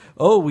say,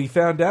 "Oh, we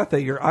found out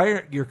that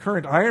your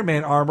current Iron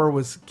Man armor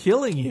was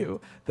killing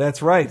you.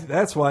 That's right.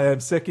 That's why I'm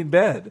sick in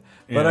bed.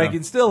 But I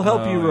can still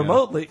help you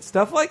remotely."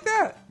 Stuff like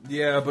that.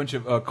 Yeah, a bunch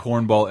of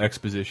cornball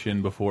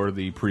exposition before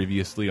the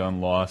previously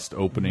on Lost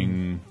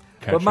opening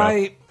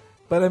catch-up.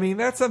 But I mean,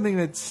 that's something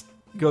that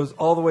goes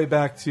all the way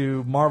back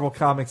to Marvel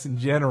Comics in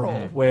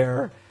general,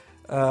 where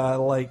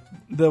like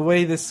the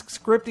way this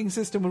scripting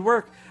system would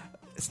work,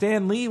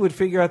 Stan Lee would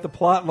figure out the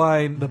plot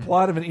line, the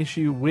plot of an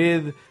issue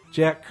with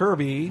Jack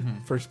Kirby,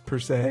 per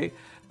se.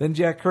 Then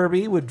Jack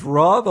Kirby would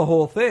draw the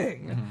whole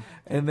thing,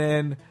 and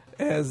then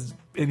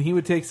he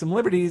would take some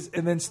liberties,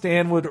 and then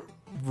Stan would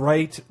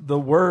write the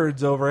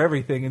words over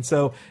everything. And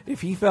so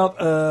if he felt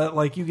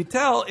like you could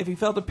tell, if he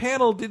felt a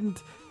panel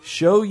didn't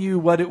show you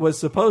what it was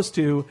supposed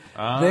to,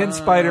 then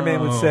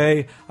Spider-Man would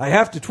say, "I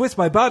have to twist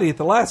my body at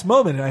the last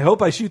moment, and I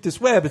hope I shoot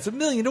this web. It's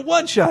 1,000,000 to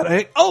 1 shot.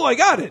 I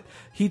got it."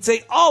 He'd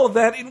say all of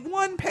that in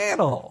one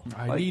panel.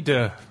 I need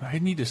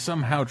to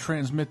somehow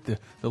transmit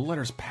the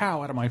letters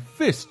 "pow" out of my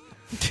fist.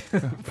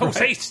 Post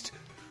haste.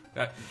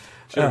 That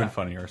should have been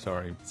funnier.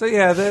 Sorry. So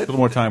yeah, a little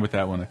more time with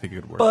that one. I think it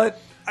would work. But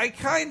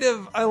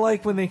I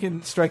like when they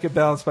can strike a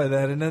balance by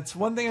that, and that's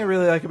one thing I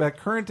really like about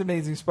current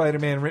Amazing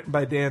Spider-Man, written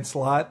by Dan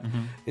Slott,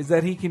 is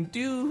that he can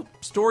do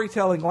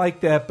storytelling like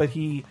that, but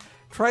he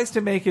tries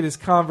to make it as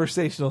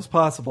conversational as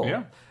possible.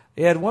 Yeah.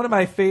 He had one of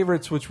my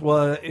favorites, which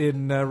was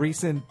in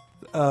recent.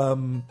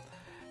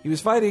 He was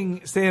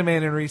fighting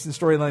Sandman in a recent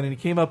storyline, and he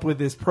came up with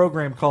this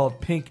program called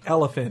Pink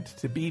Elephant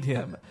to beat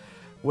him,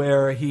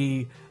 where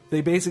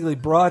they basically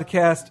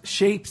broadcast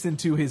shapes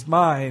into his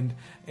mind,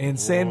 and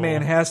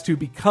Sandman has to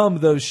become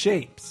those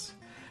shapes.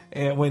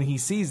 And when he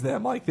sees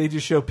them, like they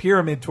just show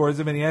pyramid towards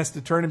him, and he has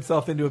to turn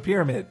himself into a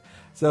pyramid.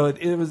 So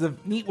it was a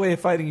neat way of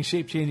fighting a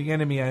shape-changing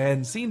enemy I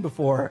hadn't seen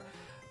before.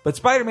 But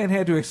Spider-Man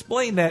had to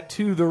explain that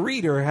to the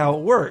reader, how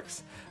it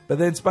works. But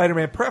then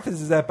Spider-Man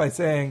prefaces that by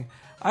saying,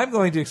 "I'm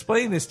going to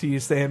explain this to you,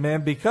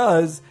 Sandman,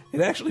 because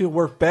it actually will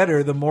work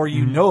better the more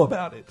you know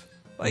about it."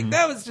 Like,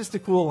 that was just a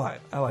cool line.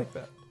 I like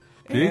that.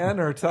 Ann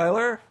or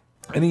Tyler,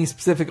 any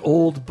specific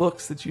old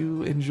books that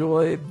you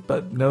enjoyed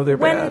but know they're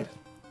bad?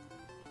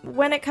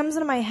 When it comes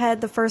into my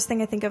head, the first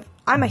thing I think of,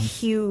 I'm a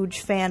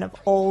huge fan of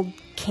old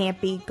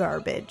campy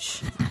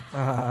garbage.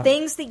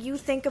 Things that you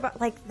think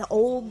about, like the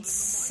old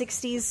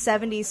 60s,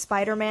 70s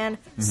Spider-Man,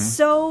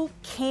 so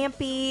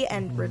campy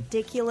and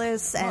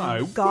ridiculous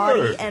and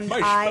gaudy, and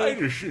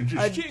I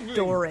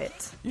adore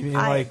it. You mean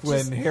like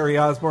when Harry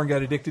Osborn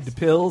got addicted to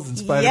pills and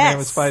Spider-Man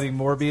was fighting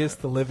Morbius,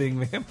 the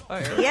living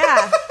vampire?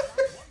 Yeah.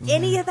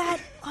 Any of that,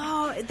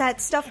 that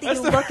stuff that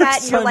you look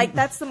at and you're like,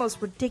 that's the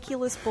most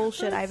ridiculous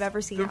bullshit I've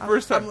ever seen. The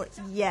first time,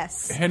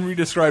 yes. Henry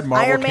described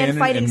Marvel Iron Man canon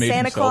fighting and made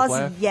Santa himself Claus,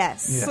 laugh.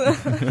 yes.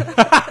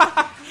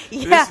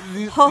 Yeah.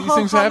 These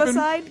things happen?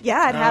 Homicide,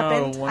 yeah, it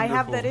happened. Wonderful. I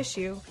have that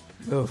issue.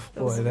 Oh,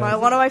 boy,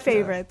 One of my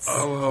favorites.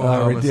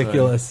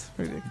 ridiculous.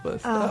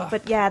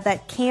 But yeah,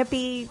 that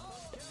campy,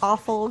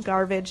 awful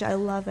garbage. I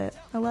love it.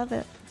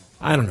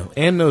 I don't know.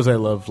 Anne knows I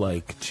love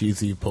like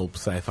cheesy pulp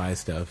sci-fi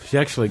stuff. She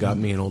actually got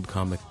me an old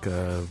comic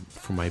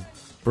for my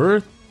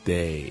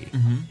birthday.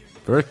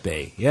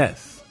 Birthday,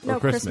 yes. No,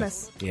 or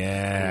Christmas.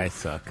 Yeah, I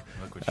suck.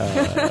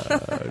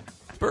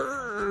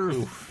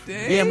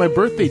 Birthday. Yeah, my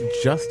birthday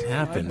just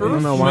happened. I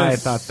don't know why I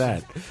thought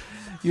that.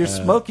 You're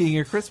smoking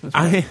your Christmas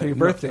present, your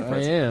birthday I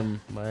present.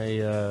 am.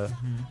 My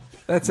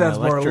that sounds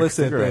more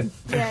illicit cigarette.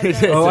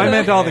 than. I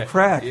meant all the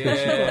crack.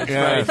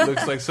 Yeah, right.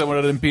 Looks like someone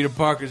other than Peter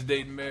Parker's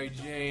dating Mary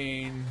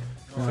Jane.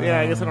 Yeah,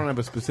 I guess I don't have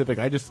a specific.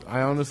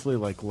 I honestly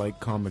like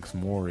comics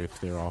more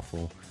if they're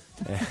awful.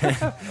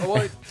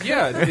 Well,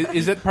 yeah.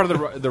 Is that part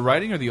of the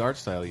writing or the art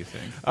style, you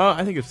think?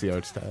 I think it's the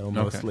art style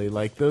mostly. Okay.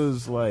 Like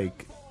those,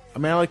 like I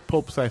mean, I like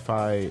pulp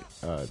sci-fi.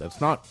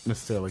 That's not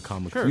necessarily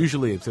comics. Sure.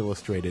 Usually, it's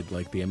illustrated,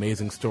 like the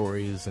amazing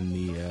stories and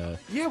the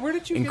where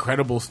did you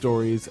incredible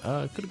stories.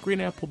 Go to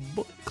Green Apple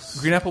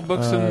Books. Green Apple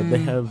Books. They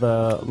have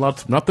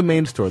lots. Not the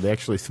main store. They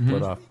actually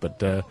split off.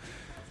 But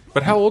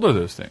how old are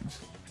those things?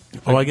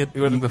 Oh, I get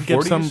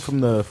the some from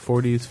the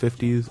 40s,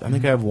 50s. I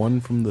think I have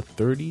one from the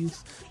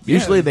 30s.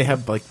 Usually they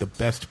have like the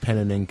best pen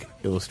and ink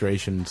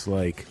illustrations,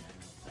 like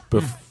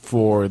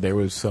before there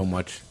was so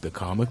much the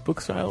comic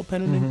book style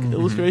pen and ink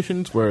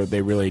illustrations, where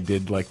they really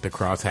did like the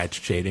crosshatch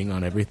shading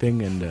on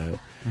everything. And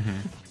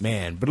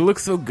man, but it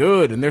looks so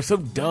good, and they're so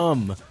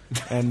dumb.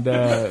 And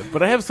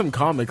but I have some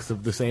comics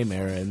of the same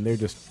era, and they're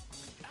just,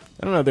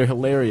 I don't know, they're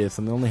hilarious,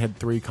 and they only had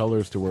 3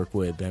 colors to work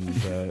with,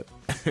 and.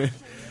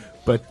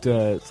 But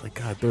it's like,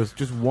 God,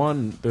 there's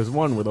one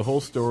where the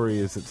whole story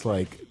is, it's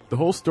like, the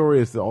whole story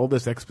is all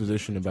this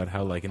exposition about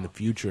how, like, in the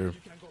future,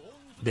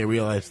 they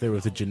realized there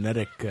was a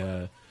genetic,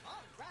 a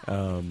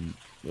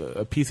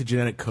piece of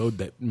genetic code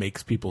that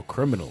makes people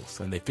criminals,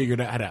 and they figured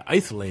out how to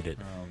isolate it.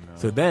 Oh, no.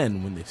 So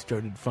then, when they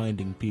started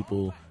finding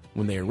people,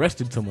 when they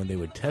arrested someone, they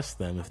would test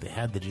them if they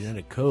had the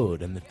genetic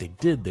code, and if they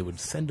did, they would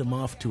send them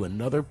off to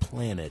another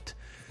planet.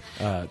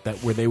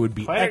 Where they would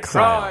be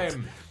exiled.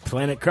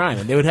 Planet Crime,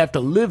 and they would have to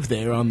live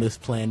there on this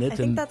planet. I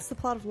think that's the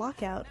plot of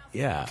Lockout.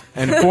 Yeah,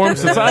 and form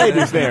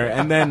societies there,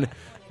 and then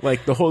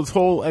like this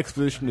whole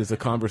exposition is a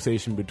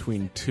conversation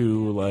between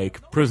two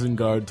like prison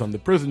guards on the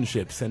prison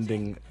ship,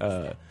 sending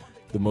the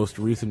most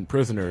recent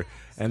prisoner.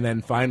 And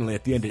then finally,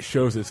 at the end, it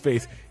shows his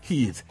face.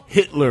 He's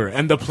Hitler,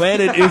 and the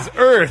planet is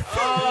Earth.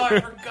 Oh, I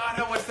forgot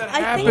how much that I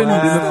happened. think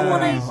that's the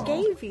one I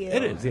gave you.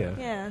 It is, yeah.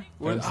 Yeah.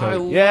 And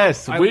so,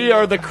 yes, we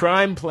are the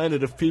crime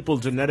planet of people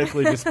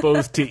genetically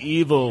disposed to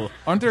evil.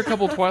 Aren't there a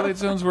couple Twilight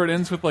Zones where it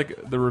ends with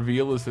like the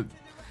reveal is that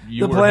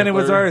the planet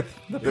was Earth.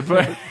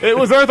 It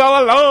was Earth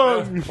all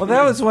along. Well,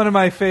 that was one of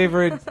my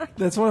favorite.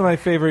 That's one of my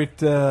favorite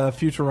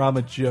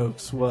Futurama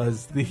jokes.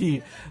 Was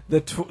the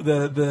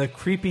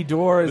creepy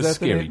door? Is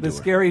the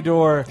scary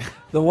door?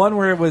 The one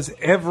where it was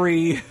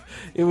every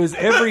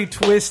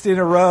twist in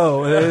a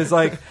row. And it was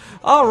like,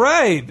 all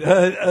right,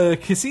 a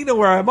casino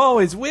where I'm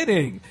always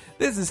winning.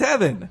 This is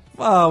heaven.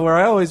 Where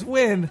I always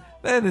win,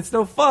 then it's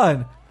no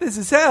fun. This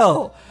is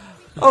hell.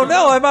 Oh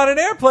no, I'm on an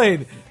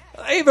airplane.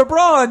 Ava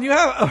Braun,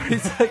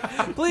 it's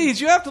like, please,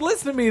 you have to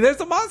listen to me.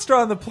 There's a monster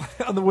on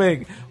the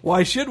wing.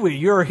 Why should we?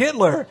 You're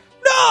Hitler.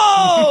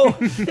 No!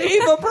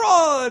 Ava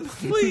Braun,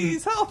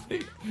 please help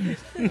me.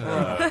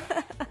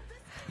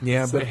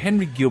 Yeah, but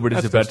Henry Gilbert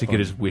is about to get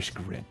his wish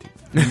granted.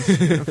 He's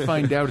going to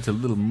find out it's a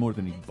little more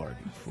than he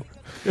bargained for.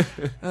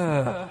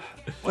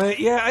 Well,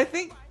 yeah, I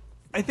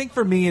think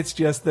for me it's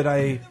just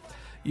that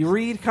you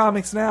read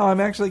comics now, I'm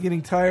actually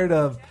getting tired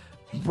of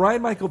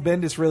Brian Michael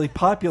Bendis really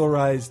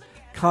popularized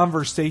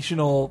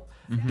conversational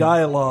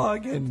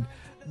dialogue and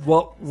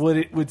what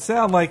it would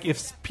sound like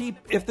if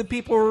the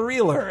people were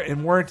realer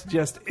and weren't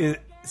just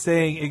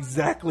saying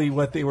exactly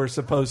what they were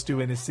supposed to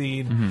in a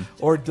scene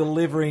or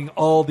delivering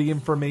all the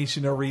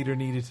information a reader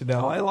needed to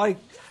know. I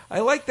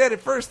like that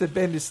at first that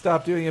Bendis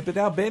stopped doing it, but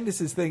now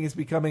Bendis' thing is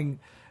becoming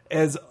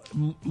as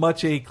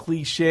much a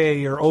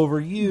cliche or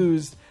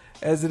overused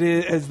as it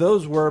is as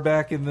those were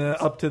back in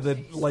up to the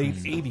late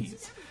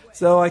 80s.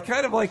 So I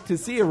kind of like to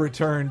see a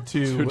return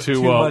to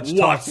too much what's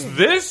talking.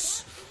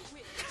 this?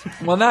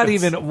 Well, not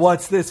even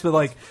what's this, but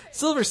like,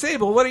 Silver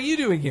Sable, what are you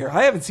doing here?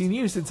 I haven't seen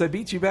you since I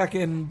beat you back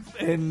in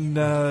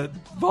Von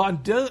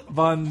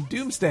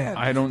Doomstand.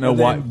 I don't know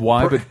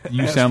why, but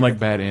you sound like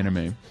bad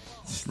anime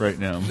right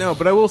now. No,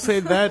 but I will say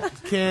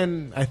that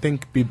can, I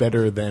think, be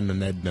better than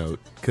an Ed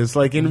Note. Because,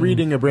 like, in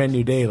reading A Brand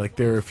New Day, like,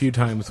 there are a few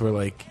times where,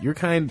 like, you're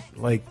kind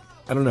like,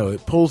 I don't know,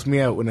 it pulls me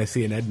out when I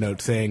see an Ed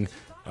Note saying,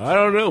 I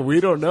don't know. We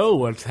don't know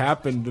what's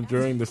happened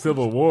during the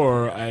Civil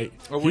War.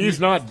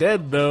 He's not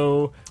dead,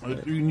 though.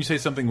 When you say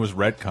something was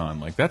retcon,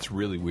 like that's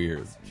really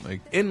weird.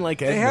 Like in like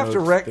they have to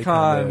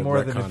retcon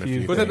more than a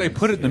few. But then they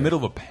put it in the middle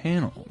of a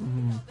panel.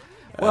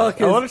 Well,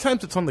 a lot of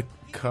times it's on the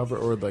cover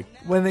or like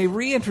when they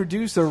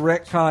reintroduce a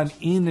retcon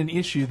in an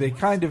issue, they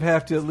kind of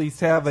have to at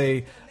least have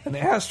an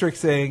asterisk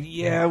saying,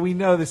 "Yeah, we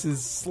know this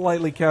is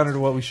slightly counter to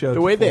what we showed."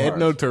 The way before. the Ed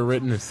Notes are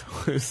written is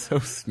so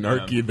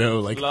snarky, though.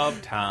 Like,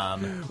 love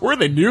Tom. We're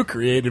the new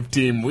creative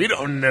team. We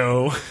don't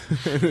know.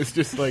 It's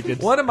just like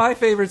it's one of my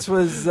favorites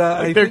was.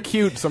 They're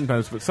cute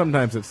sometimes, but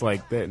sometimes it's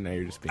like that. Now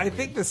you're just being. I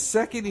think the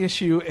second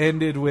issue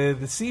ended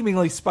with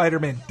seemingly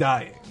Spider-Man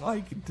dying,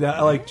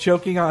 like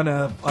choking on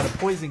a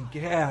poison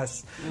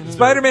gas.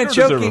 Spider-Man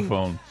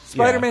choking.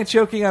 Spider-Man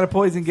choking on a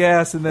poison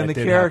gas, and then the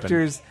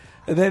characters. Happen.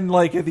 And then,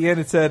 like, at the end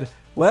it said,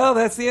 well,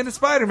 that's the end of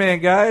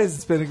Spider-Man, guys.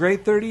 It's been a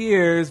great 30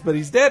 years, but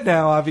he's dead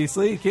now,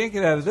 obviously. He can't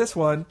get out of this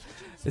one.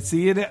 Let's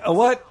see.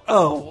 What?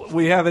 Oh,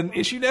 we have an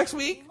issue next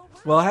week?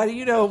 Well, how do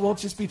you know it won't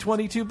just be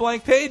 22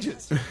 blank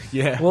pages?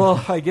 Yeah.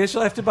 Well, I guess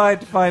you'll have to buy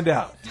it to find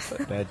out.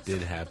 That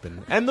did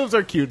happen. And those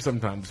are cute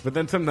sometimes, but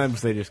then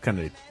sometimes they just kind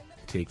of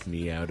take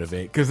me out of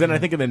it. Because then I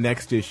think in the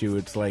next issue,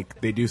 it's like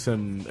they do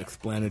some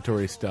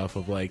explanatory stuff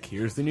of like,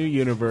 here's the new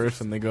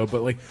universe, and they go,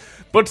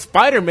 but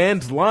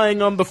Spider-Man's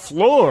lying on the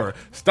floor.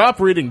 Stop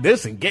reading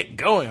this and get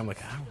going. I'm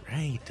like, all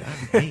right.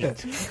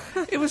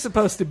 It was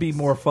supposed to be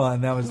more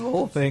fun. That was the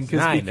whole thing.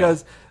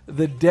 Because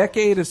the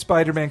decade of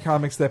Spider-Man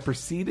comics that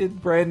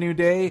preceded Brand New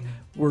Day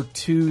were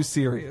too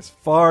serious,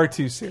 far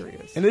too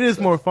serious. And it is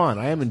more fun.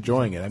 I am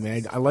enjoying it. I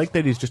mean, I like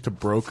that he's just a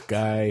broke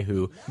guy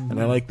and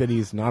I like that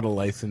he's not a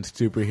licensed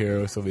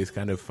superhero, so he's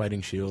kind of fighting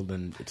S.H.I.E.L.D.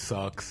 and it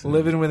sucks.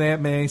 Living with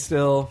Aunt May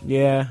still.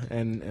 Yeah,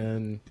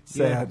 and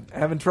sad. Yeah.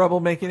 Having trouble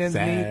making ends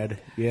meet. Sad,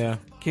 yeah.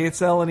 Can't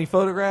sell any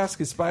photographs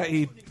because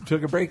he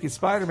took a break as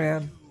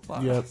Spider-Man.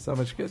 Wow, yep. So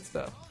much good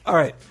stuff. All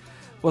right.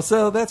 Well,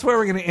 so that's where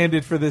we're going to end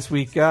it for this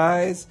week,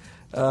 guys.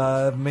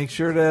 Make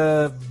sure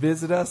to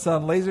visit us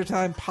on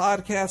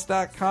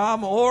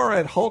lasertimepodcast.com or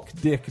at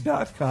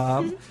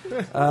hulkdick.com.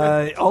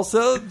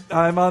 Also,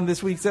 I'm on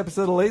this week's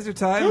episode of Laser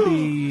Time,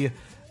 the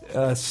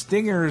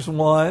Stingers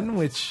one,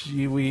 which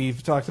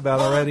we've talked about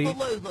already.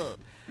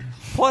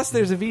 Plus,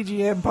 there's a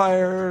VG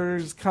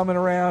Empires coming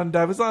around.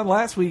 I was on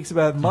last week's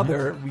about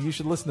Mother. You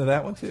should listen to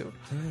that one, too.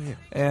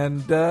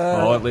 And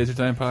all at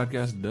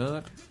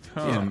lasertimepodcast.com.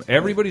 Yeah.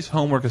 Everybody's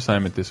homework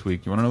assignment this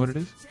week. You want to know what it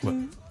is? What?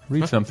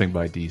 Read something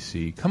by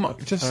DC. Come on,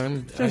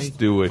 just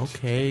do it.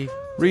 Okay.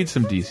 Read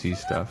some DC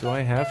stuff. Do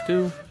I have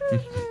to?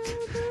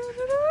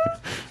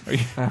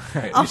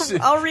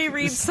 I'll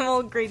reread some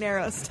old Green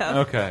Arrow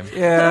stuff. Okay.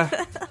 Yeah.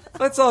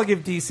 Let's all give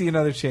DC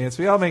another chance.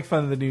 We all make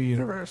fun of the new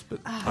universe, but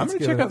I'm going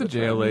to check out the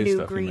JLA New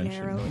stuff Green you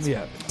mentioned. Arrow is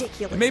Yeah.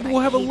 ridiculous. Maybe we'll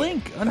have a I hate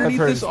link it. underneath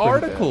heard this it's pretty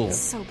article. bad. It's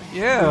so bad.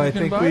 Yeah, I You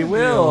can think buy we the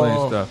will.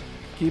 JLA stuff.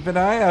 Keep an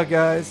eye out,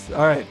 guys.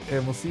 All right,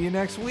 and we'll see you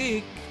next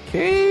week.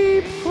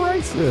 Cape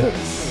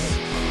Crisis.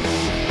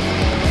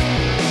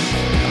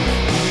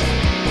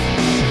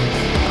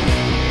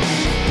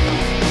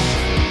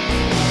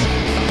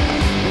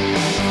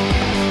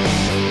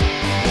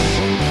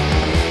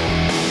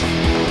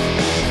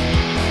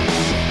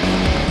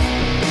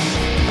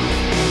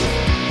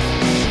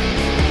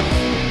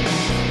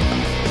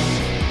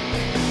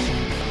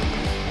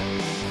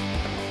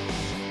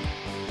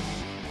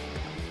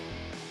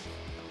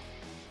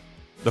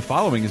 The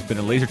following has been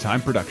a Laser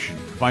Time production.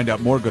 To find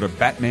out more, go to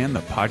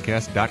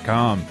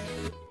BatmanThePodcast.com.